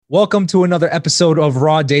Welcome to another episode of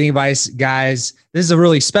Raw Dating Advice, guys. This is a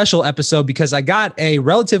really special episode because I got a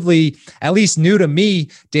relatively, at least new to me,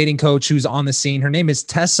 dating coach who's on the scene. Her name is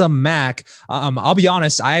Tessa Mack. I'll be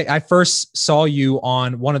honest, I first saw you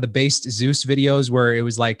on one of the Based Zeus videos where it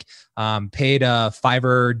was like paid a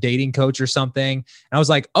Fiverr dating coach or something. And I was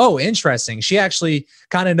like, oh, interesting. She actually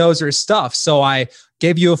kind of knows her stuff. So I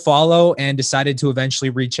gave you a follow and decided to eventually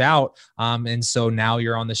reach out. And so now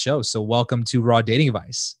you're on the show. So welcome to Raw Dating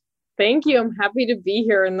Advice. Thank you. I'm happy to be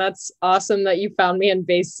here. And that's awesome that you found me in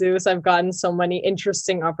Based Zeus. I've gotten so many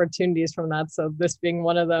interesting opportunities from that. So this being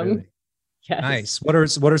one of them. Really? Yes. Nice. What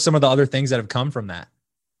are some of the other things that have come from that?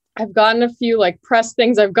 I've gotten a few like press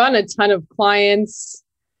things. I've gotten a ton of clients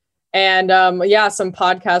and some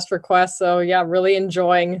podcast requests. So yeah, really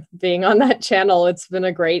enjoying being on that channel. It's been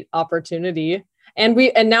a great opportunity. And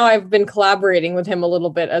now I've been collaborating with him a little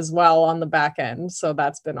bit as well on the back end. So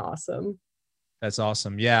that's been awesome. That's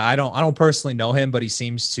awesome. Yeah, I don't personally know him, but he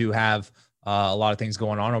seems to have a lot of things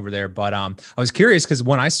going on over there. But I was curious because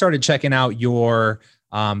when I started checking out your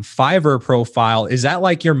Fiverr profile, is that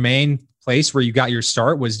like your main place where you got your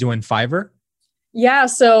start was doing Fiverr? Yeah,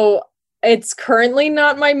 so it's currently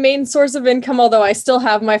not my main source of income, although I still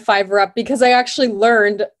have my Fiverr up because I actually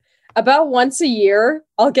learned about once a year,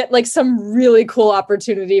 I'll get like some really cool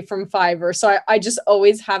opportunity from Fiverr. So I just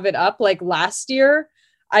always have it up. Like last year,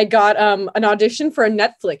 I got an audition for a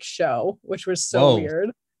Netflix show, which was so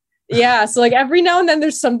weird. Yeah. So like every now and then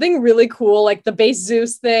there's something really cool, like the Based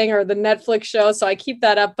Zeus thing or the Netflix show. So I keep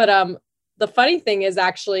that up. But the funny thing is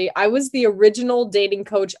actually, I was the original dating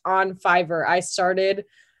coach on Fiverr. I started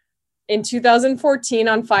in 2014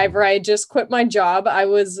 on Fiverr. I just quit my job. I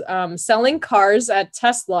was selling cars at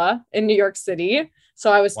Tesla in New York City.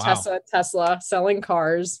 So I was Tesla selling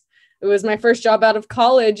cars. It was my first job out of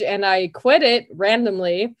college and I quit it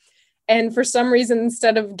randomly. And for some reason,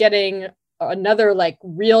 instead of getting another like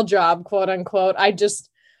real job, quote unquote, I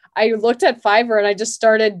looked at Fiverr and I just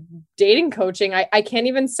started dating coaching. I can't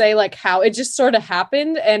even say like how it just sort of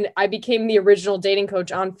happened. And I became the original dating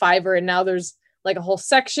coach on Fiverr. And now there's like a whole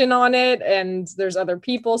section on it and there's other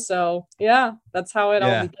people. So yeah, that's how it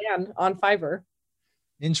all began on Fiverr.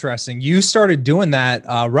 Interesting. You started doing that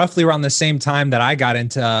roughly around the same time that I got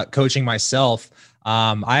into coaching myself.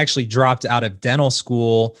 I actually dropped out of dental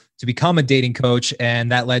school to become a dating coach.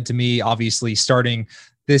 And that led to me obviously starting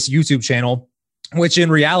this YouTube channel, which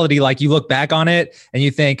in reality, like you look back on it and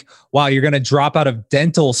you think, wow, you're going to drop out of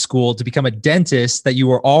dental school to become a dentist that you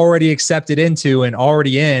were already accepted into and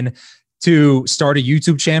already in to start a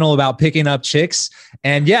YouTube channel about picking up chicks.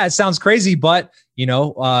 And yeah, it sounds crazy, but you know,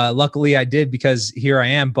 luckily I did because here I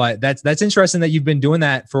am. But that's interesting that you've been doing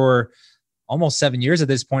that for almost 7 years at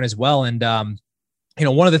this point as well. And you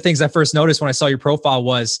know, one of the things I first noticed when I saw your profile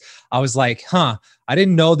was I was like, I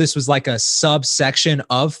didn't know this was like a subsection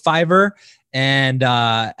of Fiverr. And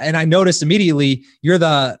I noticed immediately you're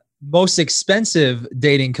the most expensive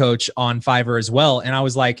dating coach on Fiverr as well. And I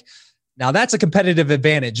was like, now that's a competitive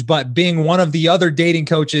advantage, but being one of the other dating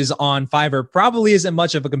coaches on Fiverr probably isn't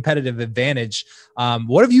much of a competitive advantage.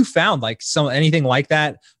 What have you found? Like anything like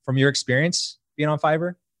that from your experience being on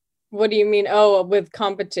Fiverr? What do you mean? Oh, with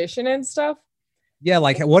competition and stuff? Yeah.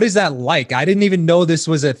 Like what is that like? I didn't even know this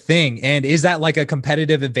was a thing. And is that like a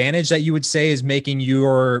competitive advantage that you would say is making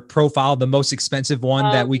your profile the most expensive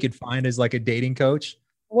one that we could find as like a dating coach?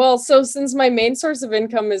 Well, so since my main source of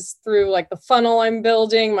income is through like the funnel I'm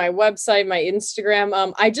building, my website, my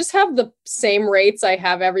Instagram, I just have the same rates I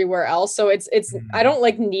have everywhere else. So I don't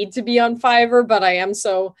like need to be on Fiverr, but I am.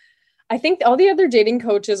 So I think all the other dating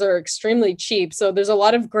coaches are extremely cheap. So there's a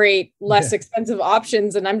lot of great, less expensive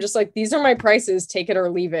options. And I'm just like, these are my prices, take it or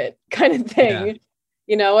leave it kind of thing,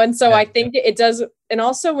 you know? And so I think it does. And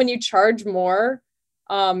also when you charge more,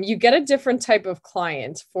 you get a different type of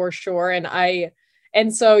client for sure.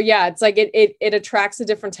 And so, yeah, it's like it attracts a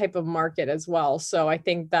different type of market as well. So I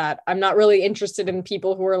think that I'm not really interested in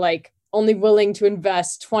people who are like only willing to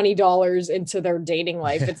invest $20 into their dating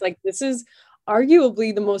life. It's like, this is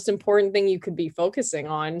arguably the most important thing you could be focusing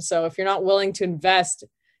on. So if you're not willing to invest,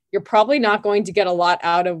 you're probably not going to get a lot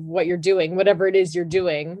out of what you're doing, whatever it is you're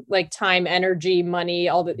doing, like time, energy, money,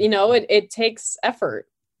 all that, you know, it takes effort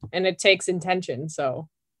and it takes intention. So.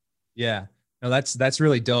 Yeah, no, that's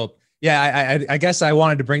really dope. Yeah, I guess I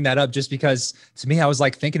wanted to bring that up just because to me, I was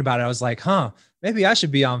like thinking about it. I was like, maybe I should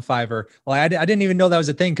be on Fiverr. Well, I didn't even know that was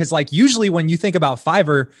a thing. Cause like usually when you think about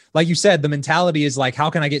Fiverr, like you said, the mentality is like, how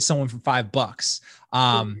can I get someone for $5?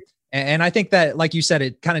 And I think that, like you said,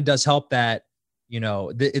 it kind of does help that, you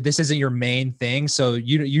know, this isn't your main thing. So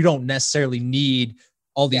you don't necessarily need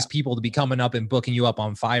all these people to be coming up and booking you up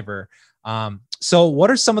on Fiverr. So what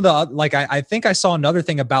are some of the, like, I think I saw another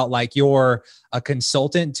thing about like you're a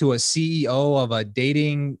consultant to a CEO of a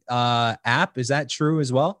dating app. Is that true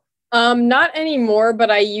as well? Not anymore, but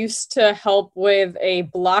I used to help with a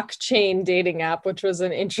blockchain dating app, which was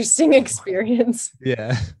an interesting experience.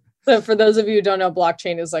 Yeah. So for those of you who don't know,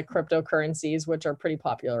 blockchain is like cryptocurrencies, which are pretty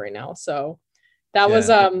popular right now. So that was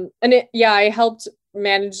Yeah. I helped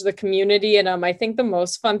manage the community, and I think the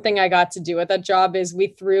most fun thing I got to do at that job is we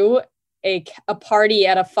threw a party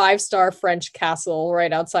at a 5-star French castle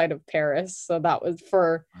right outside of Paris. So that was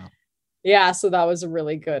Wow. so that was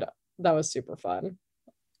that was super fun.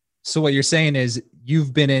 So what you're saying is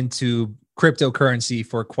you've been into cryptocurrency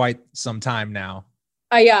for quite some time now.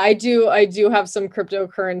 Yeah, I do have some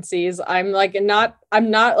cryptocurrencies.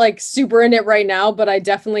 I'm not like super in it right now, but I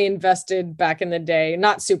definitely invested back in the day.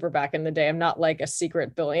 Not super back in the day. I'm not like a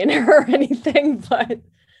secret billionaire or anything, but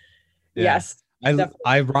Yeah. yes. Definitely.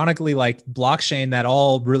 Ironically, like blockchain, that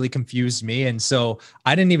all really confused me. And so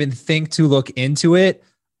I didn't even think to look into it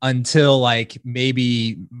until like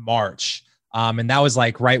maybe March. And that was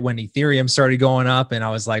like right when Ethereum started going up. And I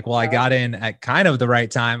was like, well, I got in at kind of the right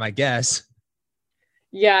time, I guess.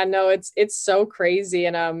 Yeah, no, it's so crazy.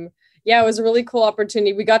 And yeah, it was a really cool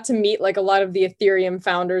opportunity. We got to meet like a lot of the Ethereum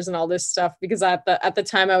founders and all this stuff because at the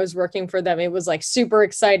time I was working for them, it was like super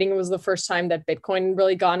exciting. It was the first time that Bitcoin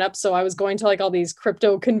really gone up. So I was going to like all these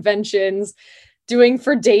crypto conventions doing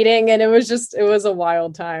for dating, and it was a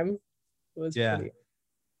wild time. It was pretty.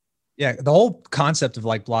 Yeah, the whole concept of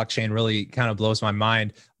like blockchain really kind of blows my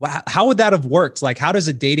mind. How would that have worked? Like, how does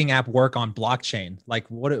a dating app work on blockchain? Like,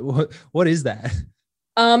 what is that?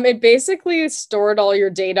 It basically stored all your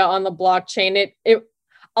data on the blockchain.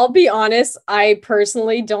 I'll be honest, I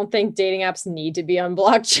personally don't think dating apps need to be on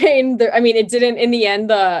blockchain. I mean, it didn't in the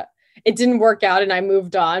end, it didn't work out and I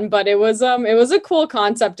moved on, but it was a cool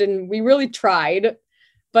concept and we really tried.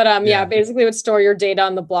 But yeah, basically it would store your data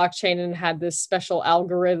on the blockchain and had this special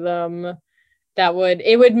algorithm that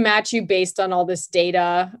would match you based on all this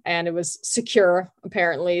data, and it was secure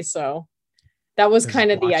apparently. So that was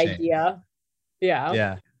kind of the idea. Yeah.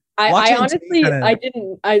 Yeah. I honestly, I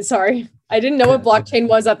didn't know what blockchain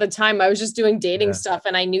was at the time. I was just doing dating stuff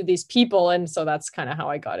and I knew these people. And so that's kind of how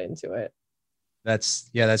I got into it. That's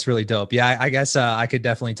really dope. Yeah. I guess I could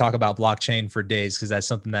definitely talk about blockchain for days because that's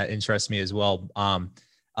something that interests me as well.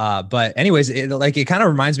 But anyways, it kind of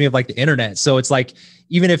reminds me of like the internet. So it's like,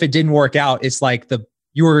 even if it didn't work out, it's like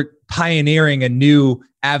you were pioneering a new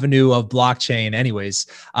avenue of blockchain anyways.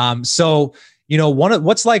 So, you know, one of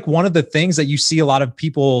the things that you see a lot of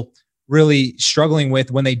people really struggling with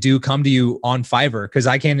when they do come to you on Fiverr, because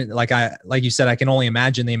like you said, I can only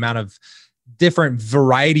imagine the amount of different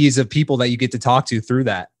varieties of people that you get to talk to through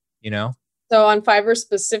that, you know? So on Fiverr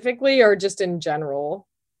specifically, or just in general?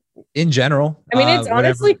 In general. I mean, it's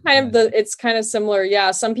honestly it's kind of similar.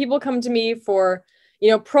 Yeah. Some people come to me for,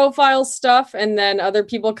 profile stuff. And then other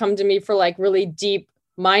people come to me for like really deep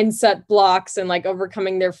mindset blocks and like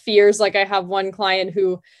overcoming their fears. Like I have one client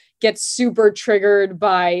who gets super triggered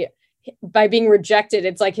by being rejected.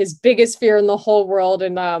 It's like his biggest fear in the whole world.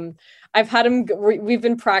 And I've had him, we've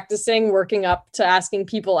been practicing working up to asking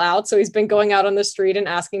people out. So he's been going out on the street and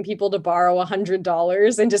asking people to borrow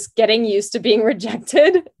 $100 and just getting used to being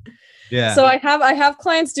rejected. Yeah. So I have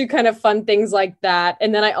clients do kind of fun things like that.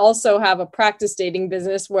 And then I also have a practice dating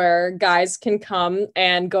business where guys can come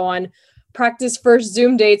and go on practice first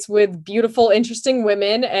Zoom dates with beautiful, interesting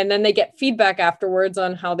women. And then they get feedback afterwards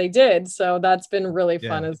on how they did. So that's been really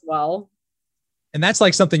fun as well. And that's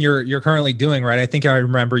like something you're currently doing, right? I think I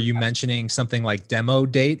remember you mentioning something like demo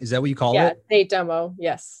date. Is that what you call it? Yeah, date demo.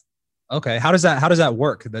 Yes. Okay. How does that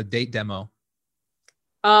work? The date demo?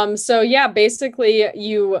 So yeah, basically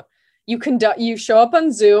you show up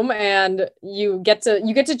on Zoom and you get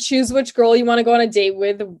to choose which girl you want to go on a date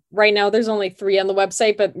with. Right now there's only 3 on the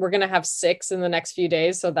website, but we're going to have 6 in the next few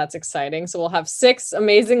days. So that's exciting. So we'll have 6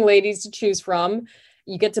 amazing ladies to choose from.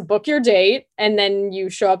 You get to book your date and then you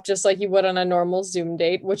show up just like you would on a normal Zoom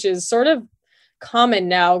date, which is sort of common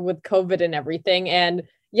now with COVID and everything. And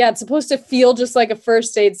yeah, it's supposed to feel just like a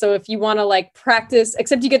first date. So if you want to like practice,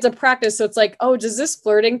 except you get to practice. So it's like, oh, does this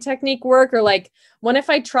flirting technique work? Or like, what if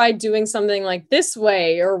I tried doing something like this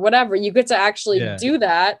way or whatever? You get to actually do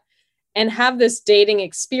that and have this dating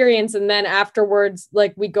experience. And then afterwards,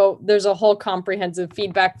 like there's a whole comprehensive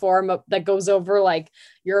feedback form that goes over like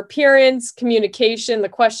your appearance, communication, the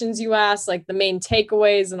questions you ask, like the main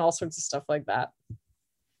takeaways and all sorts of stuff like that.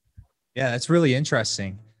 Yeah, that's really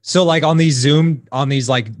interesting. So like on these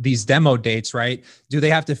these demo dates, right? Do they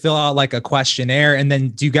have to fill out like a questionnaire and then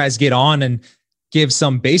do you guys get on and give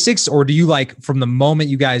some basics, or do you like from the moment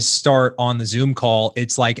you guys start on the Zoom call,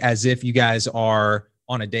 it's like as if you guys are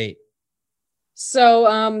on a date?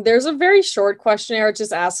 So there's a very short questionnaire. It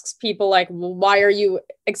just asks people like, well, why are you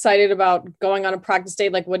excited about going on a practice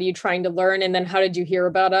date? Like, what are you trying to learn? And then how did you hear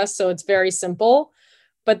about us? So it's very simple.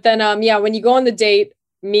 But then, yeah, when you go on the date,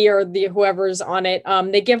 me or the whoever's on it,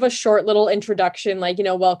 they give a short little introduction, like,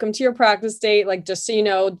 welcome to your practice date. Like, just so you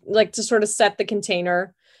know, like to sort of set the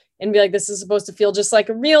container and be like, this is supposed to feel just like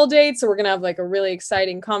a real date. So we're going to have like a really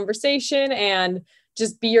exciting conversation and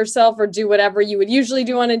just be yourself or do whatever you would usually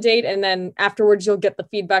do on a date. And then afterwards, you'll get the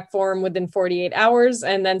feedback form within 48 hours.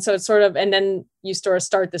 And then, so it's sort of, and then you sort of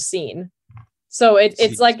start the scene. So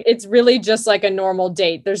it's like, it's really just like a normal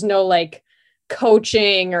date. There's no like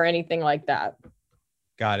coaching or anything like that.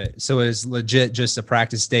 Got it. So it's legit just a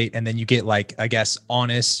practice date. And then you get like, I guess,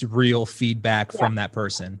 honest, real feedback from that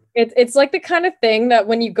person. It's like the kind of thing that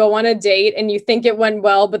when you go on a date and you think it went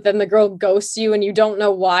well, but then the girl ghosts you and you don't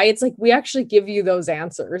know why, it's like, we actually give you those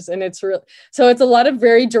answers. And it's real. So it's a lot of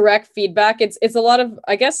very direct feedback. It's a lot of,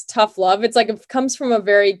 I guess, tough love. It's like, it comes from a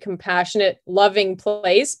very compassionate, loving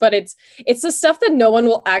place, but it's the stuff that no one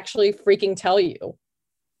will actually freaking tell you,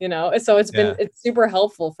 So it's super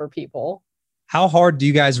helpful for people. How hard do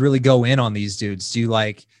you guys really go in on these dudes? Do you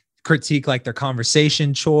like critique like their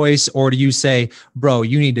conversation choice, or do you say, bro,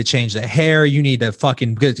 you need to change the hair, you need to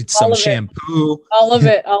fucking get some shampoo? All of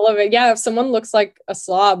it. Yeah. If someone looks like a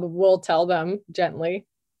slob, we'll tell them gently,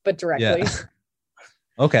 but directly. Yeah.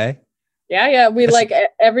 Okay. Yeah. We like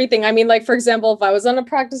everything. I mean, like, for example, if I was on a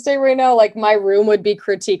practice day right now, like my room would be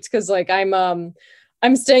critiqued because like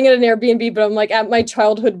I'm staying at an Airbnb, but I'm like at my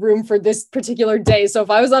childhood room for this particular day. So if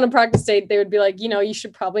I was on a practice date, they would be like, you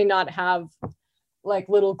should probably not have like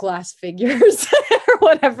little glass figures or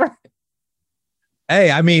whatever. Hey,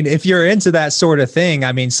 I mean, if you're into that sort of thing,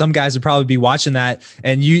 I mean, some guys would probably be watching that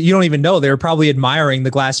and you don't even know. They're probably admiring the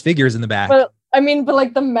glass figures in the back. But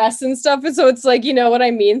like the mess and stuff. And so it's like, you know what I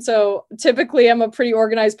mean? So typically I'm a pretty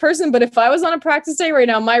organized person, but if I was on a practice day right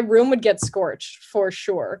now, my room would get scorched for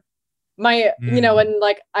sure. And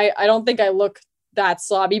like, I don't think I look that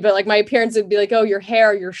slobby, but like my appearance would be like, oh, your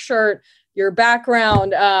hair, your shirt, your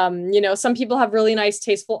background. Some people have really nice,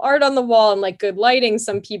 tasteful art on the wall and like good lighting.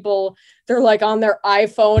 Some people, they're like on their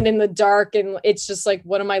iPhone in the dark and it's just like,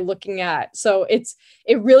 what am I looking at? So it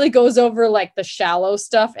really goes over like the shallow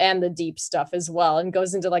stuff and the deep stuff as well. And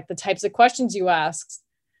goes into like the types of questions you ask,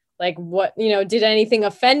 like what, did anything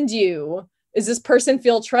offend you? Is this person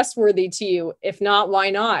feel trustworthy to you? If not, why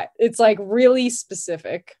not? It's like really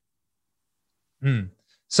specific.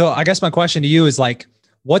 So I guess my question to you is like,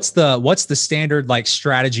 what's the standard like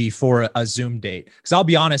strategy for a Zoom date? Because I'll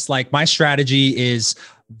be honest, like my strategy is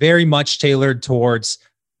very much tailored towards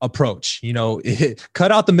approach.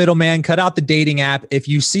 Cut out the middleman, cut out the dating app. If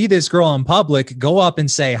you see this girl in public, go up and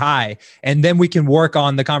say hi, and then we can work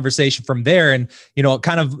on the conversation from there. And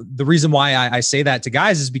kind of the reason why I say that to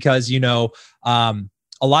guys is because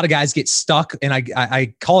a lot of guys get stuck, and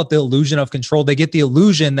I call it the illusion of control. They get the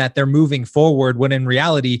illusion that they're moving forward when in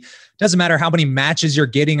reality, it doesn't matter how many matches you're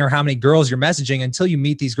getting or how many girls you're messaging until you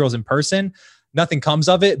meet these girls in person, nothing comes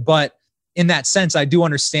of it. But in that sense, I do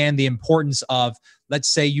understand the importance of, let's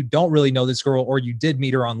say you don't really know this girl or you did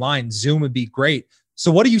meet her online, Zoom would be great. So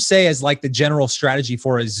what do you say as like the general strategy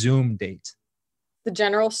for a Zoom date? The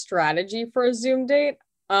general strategy for a Zoom date?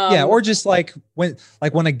 Yeah, or just like when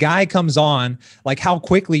a guy comes on, like how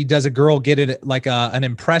quickly does a girl get it like an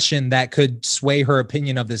impression that could sway her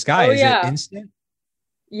opinion of this guy? Is it instant?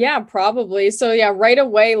 Yeah, probably. So yeah, right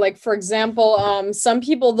away, like for example, some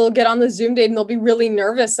people, they'll get on the Zoom date and they'll be really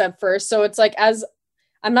nervous at first. So it's like,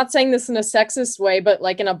 I'm not saying this in a sexist way, but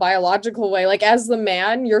like in a biological way, like as the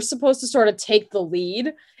man, you're supposed to sort of take the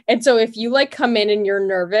lead. And so if you like come in and you're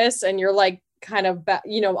nervous and you're like kind of,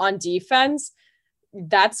 on defense,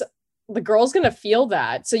 that's the girl's going to feel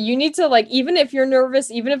that. So you need to like, even if you're nervous,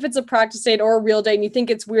 even if it's a practice date or a real date and you think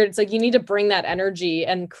it's weird, it's like, you need to bring that energy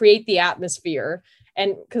and create the atmosphere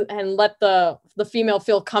and let the female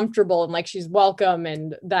feel comfortable and like she's welcome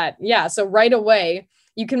and that. Yeah. So right away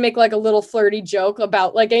you can make like a little flirty joke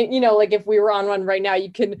about like, like if we were on one right now, you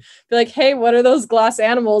could be like, hey, what are those glass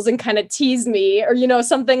animals? And kind of tease me or,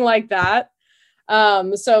 something like that.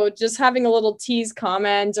 So just having a little tease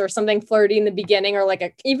comment or something flirty in the beginning, or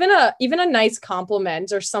like even a nice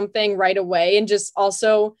compliment or something right away. And just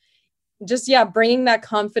also bringing that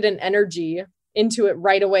confident energy into it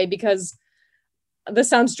right away, because this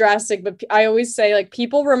sounds drastic, but I always say like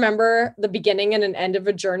people remember the beginning and an end of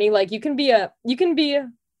a journey. Like you can be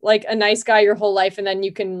like a nice guy your whole life and then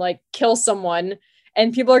you can like kill someone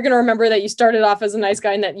And people are going to remember that you started off as a nice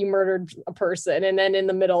guy and that you murdered a person. And then in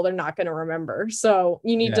the middle, they're not going to remember. So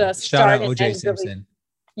you need to Shout out start and OJ end Simpson. really,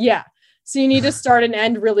 yeah. So you need to start and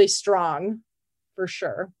end really strong for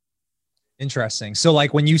sure. Interesting. So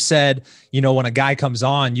like when you said, when a guy comes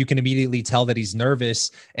on, you can immediately tell that he's nervous.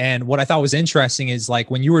 And what I thought was interesting is like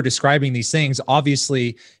when you were describing these things,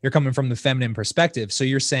 obviously you're coming from the feminine perspective. So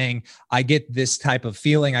you're saying, I get this type of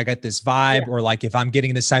feeling, I get this vibe, or like if I'm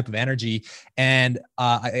getting this type of energy. And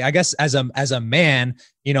I guess as a man,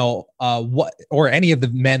 what, or any of the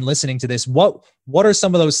men listening to this, what are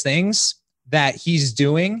some of those things that he's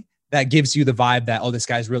doing that gives you the vibe that, oh, this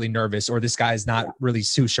guy's really nervous, or this guy's not really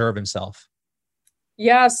too sure of himself?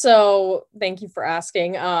 Yeah. So thank you for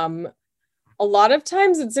asking. A lot of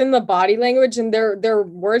times it's in the body language, and their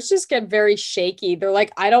words just get very shaky. They're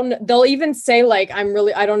like, they'll even say like, I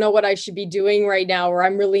don't know what I should be doing right now, or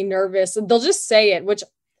I'm really nervous. They'll just say it, which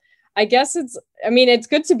I guess it's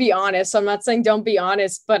good to be honest. So I'm not saying don't be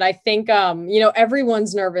honest, but I think,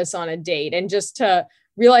 everyone's nervous on a date, and just to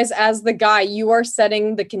realize as the guy, you are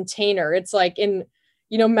setting the container. It's like in,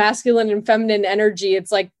 masculine and feminine energy.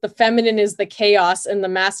 It's like the feminine is the chaos and the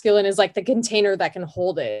masculine is like the container that can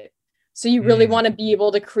hold it. So you really want to be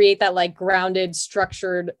able to create that like grounded,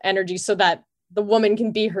 structured energy so that the woman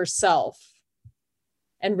can be herself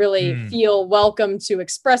and really feel welcome to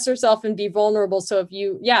express herself and be vulnerable. So if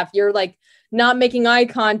you're like not making eye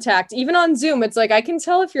contact, even on Zoom, it's like, I can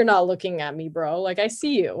tell if you're not looking at me, bro. Like I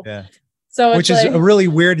see you. Yeah. So which is a really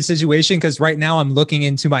weird situation, because right now I'm looking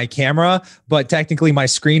into my camera, but technically my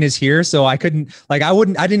screen is here. So I didn't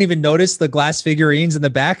even notice the glass figurines in the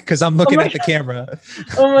back because I'm looking at the camera.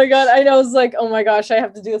 Oh my God. I know. I was like, oh my gosh, I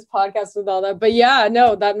have to do this podcast with all that. But yeah,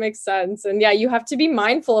 no, that makes sense. And yeah, you have to be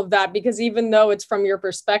mindful of that, because even though it's from your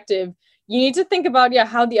perspective, you need to think about,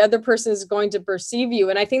 how the other person is going to perceive you.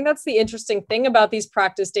 And I think that's the interesting thing about these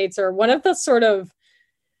practice dates, or one of the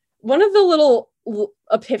little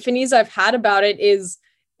epiphanies I've had about it is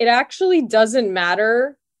it actually doesn't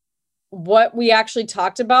matter what we actually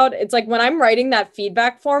talked about. It's like when I'm writing that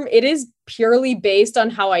feedback form, it is purely based on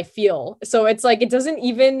how I feel. So it's like, it doesn't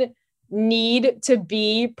even need to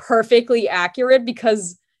be perfectly accurate,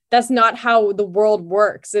 because that's not how the world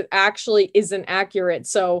works. It actually isn't accurate.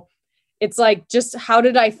 So it's like, just how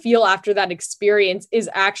did I feel after that experience is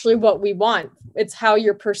actually what we want. It's how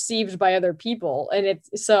you're perceived by other people. And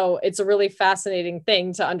it's a really fascinating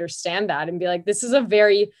thing to understand that and be like, this is a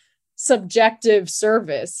very subjective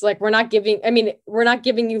service. Like we are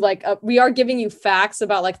giving you like, we are giving you facts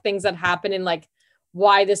about like things that happen and like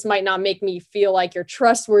why this might not make me feel like you're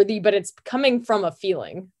trustworthy, but it's coming from a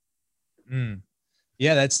feeling.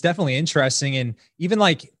 Yeah, that's definitely interesting. And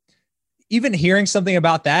even hearing something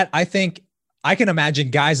about that, I think I can imagine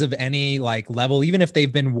guys of any like level, even if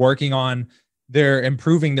they've been working on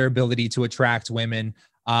improving their ability to attract women.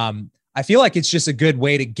 I feel like it's just a good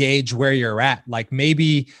way to gauge where you're at. Like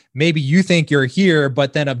maybe you think you're here,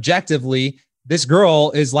 but then objectively, this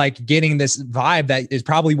girl is like getting this vibe that is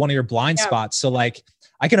probably one of your blind spots. So like,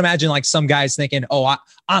 I can imagine like some guys thinking, oh,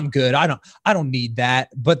 I'm good. I don't need that.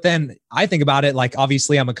 But then I think about it, like,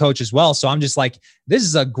 obviously I'm a coach as well. So I'm just like, this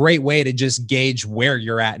is a great way to just gauge where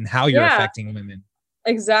you're at and how you're affecting women.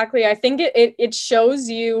 Exactly. I think it shows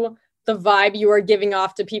you the vibe you are giving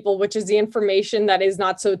off to people, which is the information that is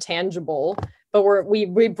not so tangible, but we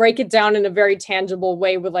break it down in a very tangible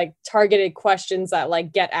way with like targeted questions that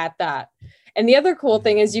like get at that. And the other cool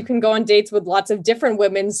thing is you can go on dates with lots of different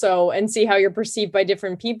women, and see how you're perceived by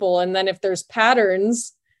different people. And then if there's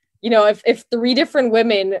patterns, if 3 different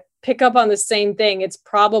women pick up on the same thing, it's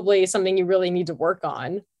probably something you really need to work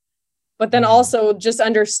on. But then also just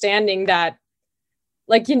understanding that,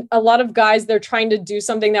 like, a lot of guys, they're trying to do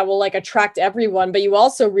something that will like attract everyone. But you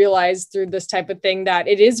also realize through this type of thing that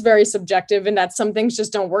it is very subjective and that some things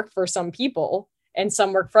just don't work for some people. And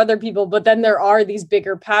some work for other people. But then there are these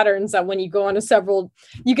bigger patterns that when you go on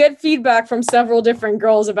you get feedback from several different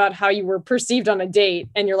girls about how you were perceived on a date.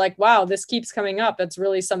 And you're like, wow, this keeps coming up. That's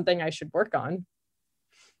really something I should work on.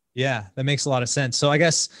 Yeah, that makes a lot of sense. So I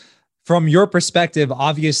guess from your perspective,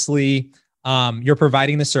 obviously, you're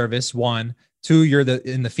providing the service, 1. 2, you're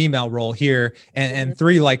in the female role here. And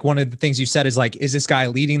 3, like one of the things you said is like, is this guy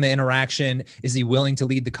leading the interaction? Is he willing to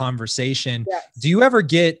lead the conversation? Yes. Do you ever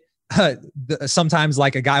get sometimes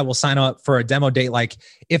like a guy will sign up for a demo date? Like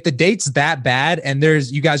if the date's that bad and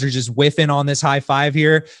you guys are just whiffing on this high five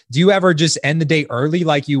here, do you ever just end the date early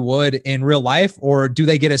like you would in real life? Or do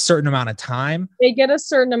they get a certain amount of time? They get a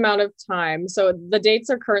certain amount of time. So the dates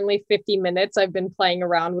are currently 50 minutes. I've been playing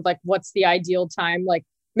around with like, what's the ideal time? Like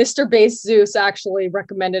Mr. Base Zeus actually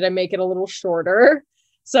recommended I make it a little shorter.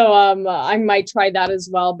 So I might try that as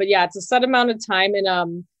well. But yeah, it's a set amount of time.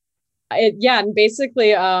 And and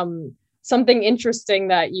basically something interesting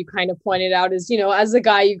that you kind of pointed out is, as a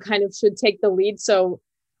guy, you kind of should take the lead. So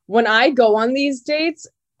when I go on these dates,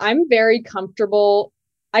 I'm very comfortable.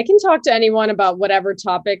 I can talk to anyone about whatever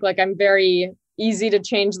topic. Like, I'm very easy to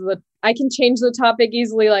I can change the topic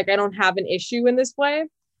easily. Like, I don't have an issue in this way.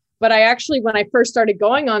 But I actually, when I first started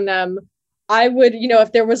going on them, I would,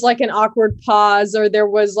 if there was like an awkward pause or there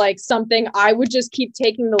was like something, I would just keep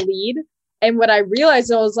taking the lead. And what I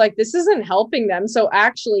realized, I was like, this isn't helping them. So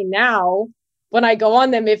actually now when I go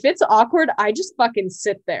on them, if it's awkward, I just fucking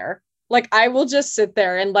sit there. Like, I will just sit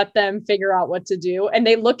there and let them figure out what to do. And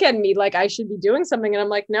they look at me like I should be doing something. And I'm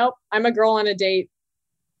like, nope, I'm a girl on a date.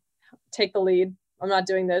 Take the lead. I'm not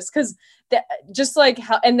doing this. Cause just like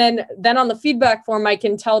how, and then on the feedback form, I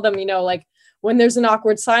can tell them, like when there's an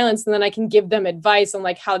awkward silence, and then I can give them advice on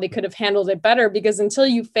like how they could have handled it better, because until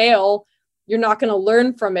you fail, you're not going to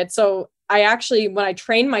learn from it. So I actually, when I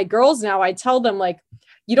train my girls now, I tell them like,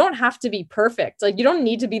 you don't have to be perfect. Like, you don't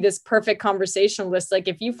need to be this perfect conversationalist. Like,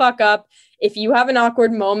 if you fuck up, if you have an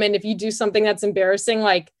awkward moment, if you do something that's embarrassing,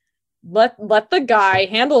 like let the guy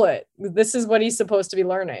handle it. This is what he's supposed to be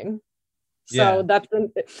learning. So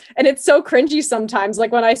and it's so cringy sometimes.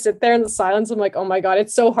 Like, when I sit there in the silence, I'm like, oh my God,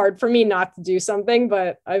 it's so hard for me not to do something,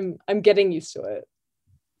 but I'm getting used to it.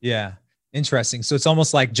 Yeah. Interesting. So it's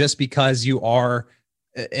almost like just because you are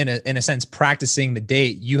in a sense practicing the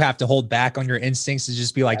date, you have to hold back on your instincts to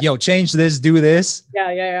just be like, yo, change this, do this.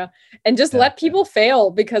 Yeah. And just let people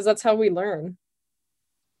fail, because that's how we learn.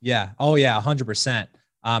 Yeah. Oh yeah. 100%.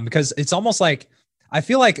 Because it's almost like, I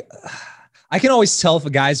feel like I can always tell if a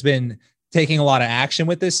guy's been taking a lot of action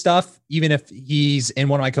with this stuff, even if he's in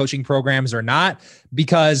one of my coaching programs or not,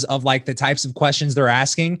 because of like the types of questions they're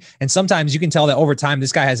asking. And sometimes you can tell that over time,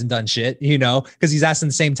 this guy hasn't done shit, because he's asking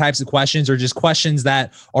the same types of questions, or just questions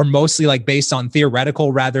that are mostly like based on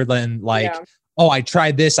theoretical rather than like, oh, I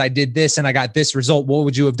tried this, I did this, and I got this result. What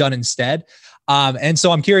would you have done instead? And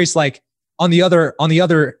so I'm curious, like on the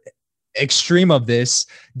other extreme of this,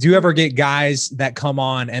 do you ever get guys that come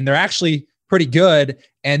on and they're actually pretty good,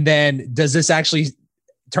 and then does this actually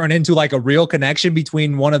turn into like a real connection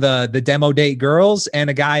between one of the demo date girls and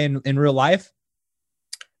a guy in real life?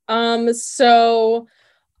 So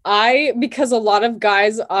because a lot of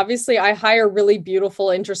guys, obviously I hire really beautiful,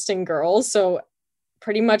 interesting girls. So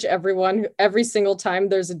pretty much every single time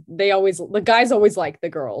the guys always like the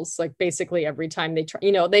girls, like basically every time they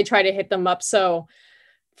try to hit them up. So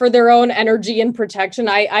for their own energy and protection,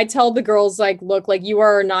 I tell the girls, like, look, like, you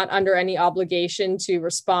are not under any obligation to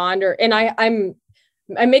respond, and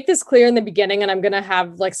I make this clear in the beginning, and I'm going to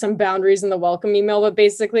have like some boundaries in the welcome email, but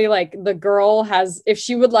basically like the girl if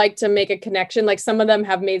she would like to make a connection, like some of them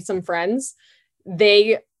have made some friends,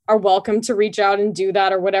 they are welcome to reach out and do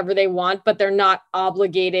that or whatever they want, but they're not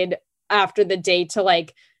obligated after the date to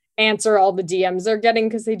like answer all the DMs they're getting,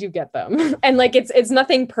 because they do get them. And like, it's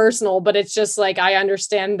nothing personal, but it's just like, I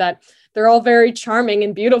understand that they're all very charming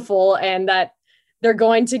and beautiful, and that they're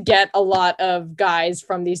going to get a lot of guys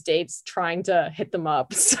from these dates trying to hit them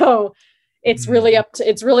up. So it's really up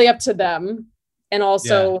to them. And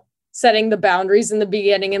also setting the boundaries in the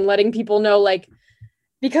beginning and letting people know, like,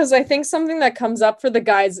 because I think something that comes up for the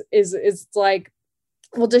guys is like,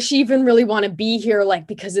 well, does she even really want to be here? Like,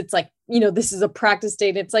 because it's like, this is a practice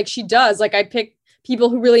date. It's like, she does. Like, I pick people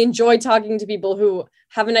who really enjoy talking to people, who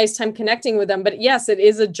have a nice time connecting with them. But yes, it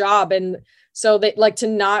is a job. And so they like to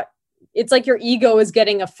not, it's like your ego is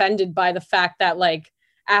getting offended by the fact that like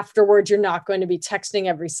afterwards, you're not going to be texting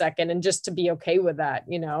every second, and just to be okay with that,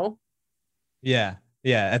 Yeah.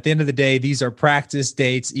 Yeah. At the end of the day, these are practice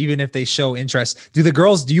dates, even if they show interest. Do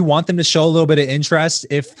you want them to show a little bit of interest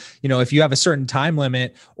if you have a certain time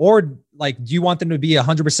limit, or like, do you want them to be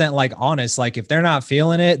 100% like honest? Like, if they're not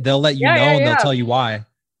feeling it, they'll let you know and they'll tell you why.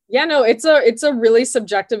 Yeah, no, it's a really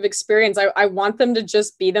subjective experience. I want them to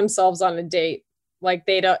just be themselves on a date. Like,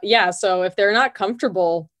 they don't, so if they're not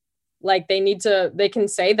comfortable, like, they can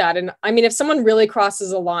say that. And I mean, if someone really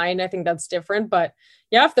crosses a line, I think that's different, but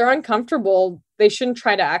yeah, if they're uncomfortable, they shouldn't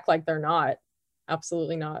try to act like they're not.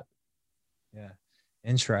 Absolutely not. Yeah.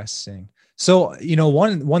 Interesting. So,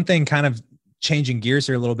 one thing, kind of changing gears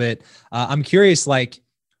here a little bit. I'm curious, like,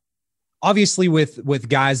 obviously with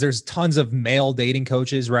guys, there's tons of male dating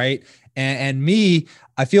coaches, right? And me,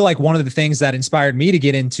 I feel like one of the things that inspired me to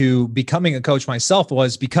get into becoming a coach myself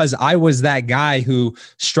was because I was that guy who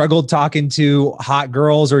struggled talking to hot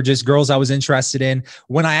girls or just girls I was interested in.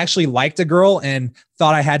 When I actually liked a girl and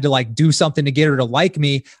thought I had to like do something to get her to like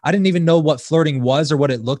me, I didn't even know what flirting was or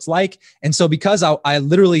what it looked like. And so because I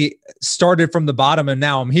literally started from the bottom and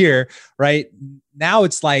now I'm here, right? Now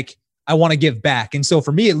it's like, I want to give back. And so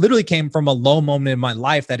for me, it literally came from a low moment in my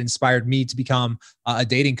life that inspired me to become a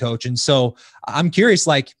dating coach. And so I'm curious,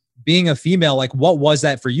 like being a female, like what was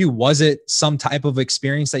that for you? Was it some type of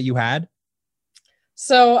experience that you had?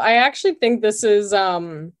 So I actually think this is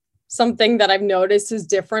something that I've noticed is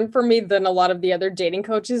different for me than a lot of the other dating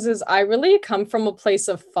coaches is I really come from a place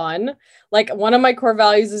of fun. Like one of my core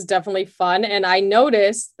values is definitely fun. And I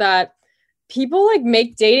noticed that people like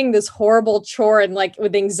make dating this horrible chore and like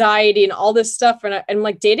with anxiety and all this stuff. And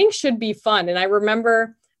like dating should be fun. And I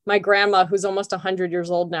remember my grandma, who's almost 100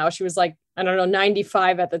 years old now, she was like, I don't know,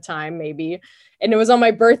 95 at the time, maybe. And it was on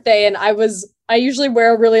my birthday. And I usually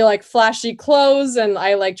wear really like flashy clothes and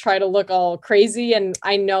I like try to look all crazy. And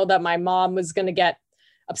I know that my mom was going to get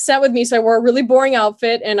upset with me. So I wore a really boring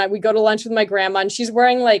outfit and we go to lunch with my grandma and she's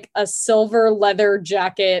wearing like a silver leather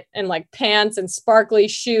jacket and like pants and sparkly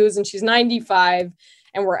shoes. And she's 95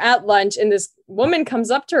 and we're at lunch and this woman comes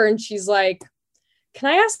up to her and she's like, can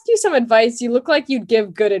I ask you some advice? You look like you'd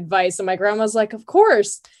give good advice. And my grandma's like, of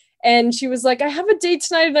course. And she was like, I have a date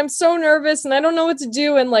tonight and I'm so nervous and I don't know what to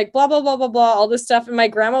do. And like, blah, blah, blah, blah, blah, all this stuff. And my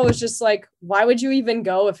grandma was just like, why would you even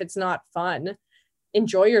go if it's not fun?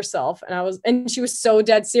 Enjoy yourself. And she was so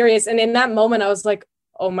dead serious. And in that moment, I was like,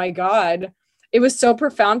 oh my God, it was so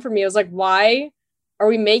profound for me. I was like, why are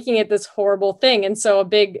we making it this horrible thing? And so a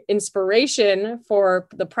big inspiration for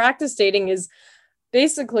the practice dating is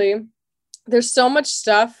basically there's so much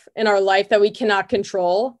stuff in our life that we cannot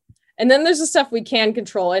control. And then there's the stuff we can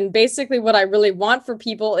control. And basically what I really want for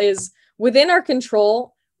people is within our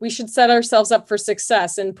control, we should set ourselves up for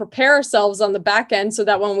success and prepare ourselves on the back end so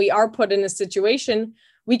that when we are put in a situation,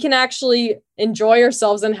 we can actually enjoy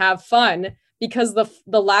ourselves and have fun because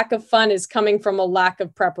the lack of fun is coming from a lack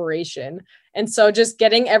of preparation. And so just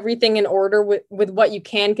getting everything in order with what you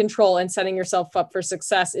can control and setting yourself up for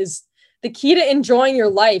success is the key to enjoying your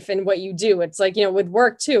life and what you do. It's like, with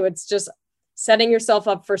work too, it's just setting yourself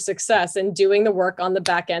up for success and doing the work on the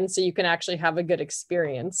back end so you can actually have a good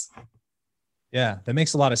experience. Yeah, that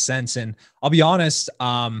makes a lot of sense. And I'll be honest,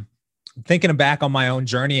 thinking back on my own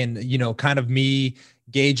journey and, kind of me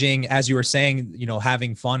gauging, as you were saying,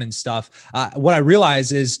 having fun and stuff. What I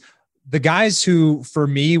realized is the guys who, for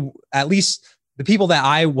me, at least the people that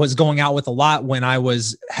I was going out with a lot when I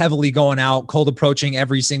was heavily going out, cold approaching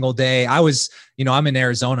every single day. I was, I'm in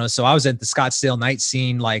Arizona, so I was at the Scottsdale night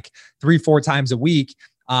scene like 3-4 times a week.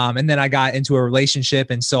 And then I got into a relationship.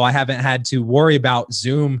 And so I haven't had to worry about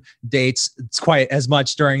Zoom dates quite as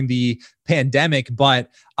much during the pandemic. But,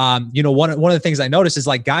 one of the things I noticed is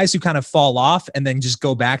like guys who kind of fall off and then just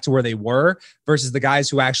go back to where they were versus the guys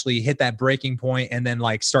who actually hit that breaking point and then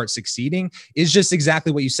like start succeeding is just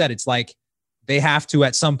exactly what you said. It's like they have to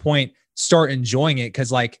at some point start enjoying it.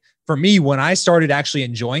 Cause like for me, when I started actually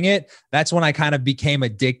enjoying it, that's when I kind of became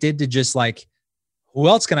addicted to just like, who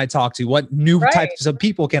else can I talk to? What new types of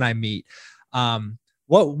people can I meet?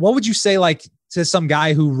 What would you say like to some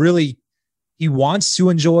guy who really, he wants to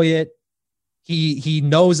enjoy it. He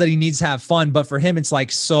knows that he needs to have fun, but for him, it's like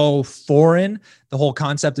so foreign, the whole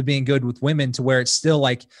concept of being good with women to where it's still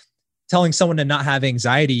like telling someone to not have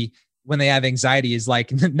anxiety when they have anxiety is like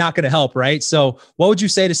not going to help. Right. So what would you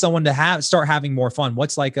say to someone to start having more fun?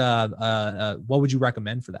 What's like what would you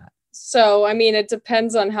recommend for that? So, I mean, it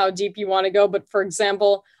depends on how deep you want to go. But for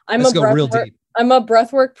example, I'm a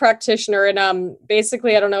breathwork practitioner. And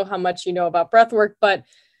basically, I don't know how much you know about breathwork, but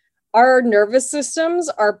our nervous systems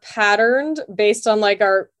are patterned based on like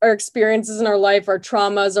our experiences in our life, our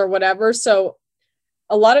traumas or whatever. So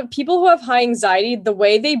a lot of people who have high anxiety, the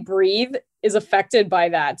way they breathe is affected by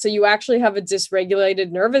that. So you actually have a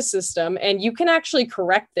dysregulated nervous system and you can actually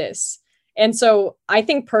correct this. And so I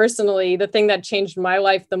think personally, the thing that changed my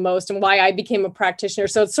life the most and why I became a practitioner.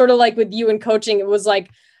 So it's sort of like with you and coaching, it was like,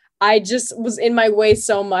 I just was in my way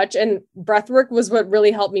so much and breathwork was what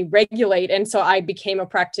really helped me regulate. And so I became a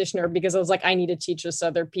practitioner because I was like, I need to teach this to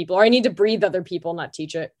other people, or I need to breathe other people, not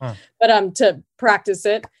teach it, but to practice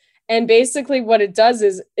it. And basically what it does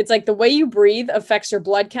is it's like the way you breathe affects your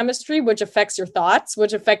blood chemistry, which affects your thoughts,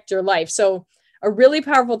 which affect your life. So a really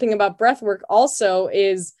powerful thing about breathwork also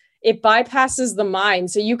is it bypasses the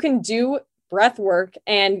mind. So you can do breath work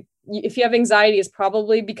and if you have anxiety, it's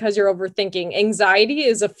probably because you're overthinking. Anxiety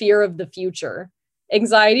is a fear of the future.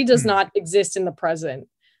 Anxiety does not exist in the present.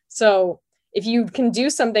 So if you can do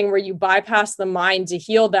something where you bypass the mind to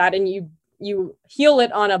heal that, and you heal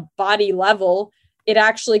it on a body level, it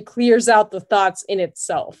actually clears out the thoughts in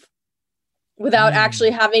itself without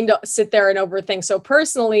actually having to sit there and overthink. So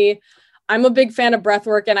personally, I'm a big fan of breath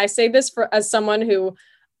work. And I say this as someone who,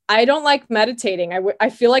 I don't like meditating. I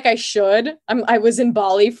feel like I should. I was in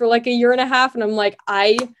Bali for like a year and a half, and I'm like,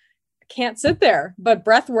 I can't sit there. But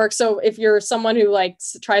breath work. So if you're someone who like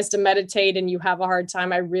tries to meditate and you have a hard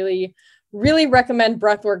time, I really, really recommend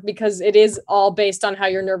breath work, because it is all based on how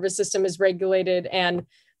your nervous system is regulated. And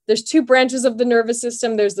there's two branches of the nervous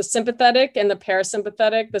system. There's the sympathetic and the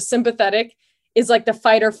parasympathetic. The sympathetic is like the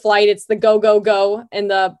fight or flight. It's the go, go, go.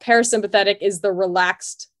 And the parasympathetic is the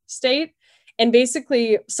relaxed state. And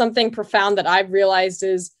basically something profound that I've realized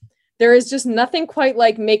is there is just nothing quite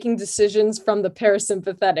like making decisions from the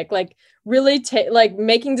parasympathetic, like really like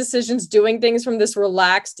making decisions, doing things from this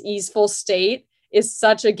relaxed, easeful state is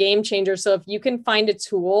such a game changer. So if you can find a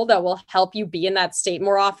tool that will help you be in that state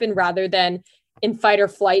more often rather than in fight or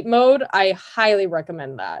flight mode, I highly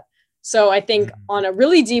recommend that. So I think on a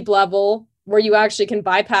really deep level where you actually can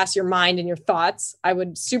bypass your mind and your thoughts, I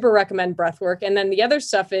would super recommend breath work. And then the other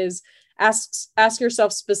stuff is ask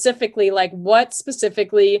yourself specifically, like, what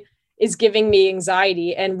specifically is giving me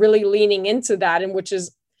anxiety, and really leaning into that. And which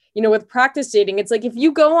is, you know, with practice dating, it's like, if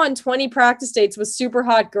you go on 20 practice dates with super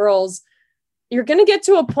hot girls, you're going to get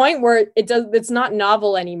to a point where it's not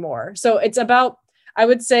novel anymore. So it's about, I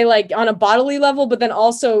would say, like on a bodily level, but then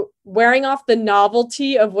also wearing off the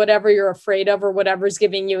novelty of whatever you're afraid of or whatever's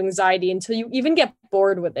giving you anxiety until you even get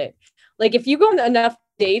bored with it. Like if you go on enough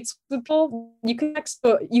dates with people, you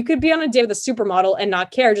could be on a date with a supermodel and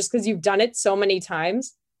not care just because you've done it so many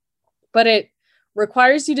times, but it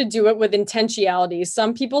requires you to do it with intentionality.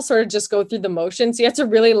 Some people sort of just go through the motions. You have to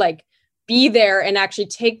really like be there and actually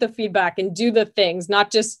take the feedback and do the things,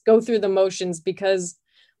 not just go through the motions, because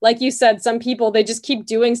like you said, some people, they just keep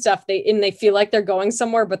doing stuff they feel like they're going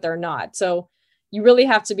somewhere, but they're not. So you really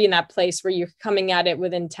have to be in that place where you're coming at it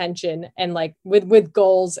with intention and like with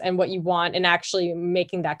goals and what you want, and actually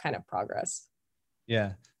making that kind of progress.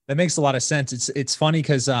 Yeah, that makes a lot of sense. It's funny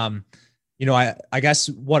because, you know, I guess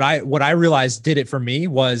what I realized did it for me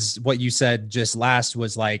was what you said just last,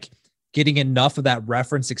 was like getting enough of that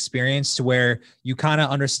reference experience to where you kind of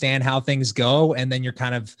understand how things go. And then you're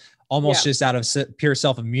kind of almost just out of pure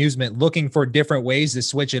self-amusement, looking for different ways to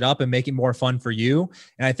switch it up and make it more fun for you.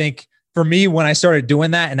 And I think for me, when I started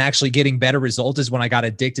doing that and actually getting better results is when I got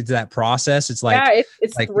addicted to that process. It's like, yeah,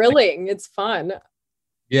 it's like thrilling. It's fun.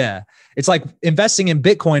 Yeah. It's like investing in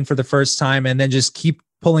Bitcoin for the first time and then just keep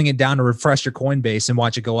pulling it down to refresh your coin base and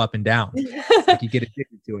watch it go up and down. Like you get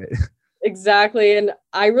addicted to it. Exactly. And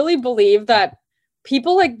I really believe that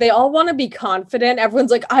people, like, they all want to be confident.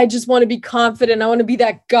 Everyone's like, I just want to be confident. I want to be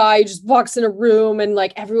that guy who just walks in a room and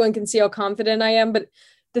like everyone can see how confident I am. But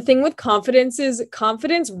the thing with confidence is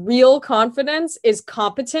real confidence is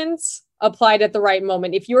competence applied at the right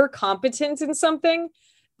moment. If you're competent in something,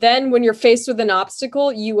 then when you're faced with an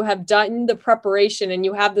obstacle, you have done the preparation and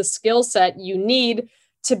you have the skill set you need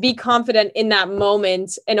to be confident in that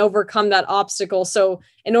moment and overcome that obstacle. So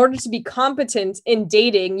in order to be competent in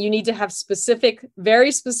dating, you need to have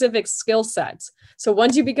very specific skill sets. So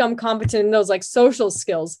once you become competent in those like social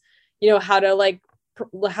skills, you know, how to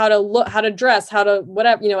look, how to dress, how to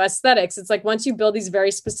whatever, you know, aesthetics. It's like once you build these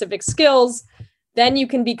very specific skills, then you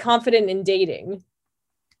can be confident in dating.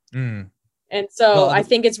 And so I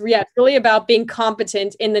think it's really about being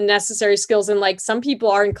competent in the necessary skills. And like some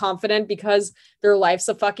people aren't confident because their life's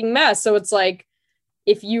a fucking mess. So it's like,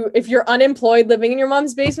 if you're unemployed living in your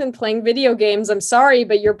mom's basement playing video games, I'm sorry,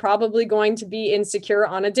 but you're probably going to be insecure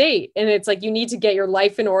on a date. And it's like, you need to get your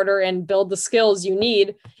life in order and build the skills you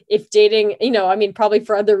need if dating, you know, I mean, probably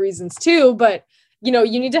for other reasons too, but you know,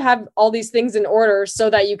 you need to have all these things in order so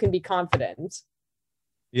that you can be confident.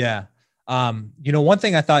 Yeah. You know, one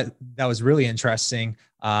thing I thought that was really interesting,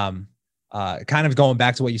 kind of going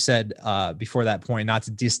back to what you said before that point, not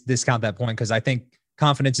to discount that point, because I think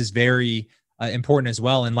confidence is very important as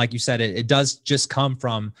well. And like you said, it does just come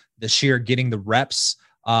from the sheer getting the reps,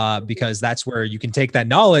 because that's where you can take that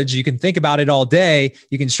knowledge, you can think about it all day,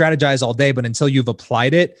 you can strategize all day, but until you've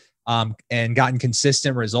applied it and gotten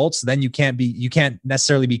consistent results, then you can't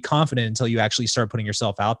necessarily be confident until you actually start putting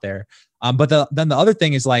yourself out there. But then the other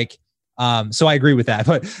thing is like, so I agree with that.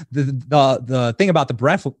 But the thing about the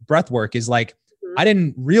breath work is like, I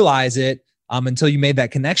didn't realize it until you made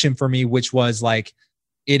that connection for me, which was like,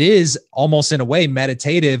 it is almost in a way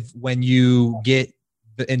meditative when you get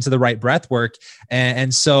into the right breath work.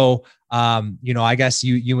 And so, I guess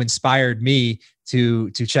you inspired me to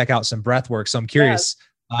check out some breath work. So I'm curious,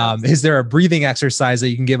 is there a breathing exercise that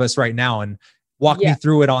you can give us right now and walk me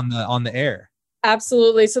through it on the air?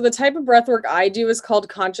 Absolutely. So the type of breath work I do is called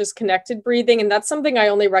conscious connected breathing. And that's something I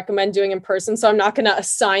only recommend doing in person. So I'm not going to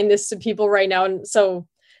assign this to people right now. And so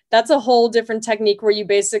that's a whole different technique where you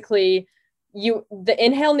basically, the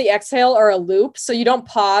inhale and the exhale are a loop. So you don't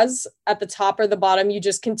pause at the top or the bottom. You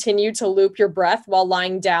just continue to loop your breath while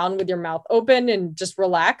lying down with your mouth open and just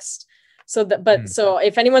relaxed. So so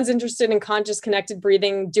if anyone's interested in conscious connected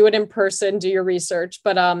breathing, do it in person, do your research.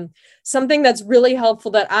 But something that's really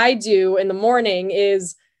helpful that I do in the morning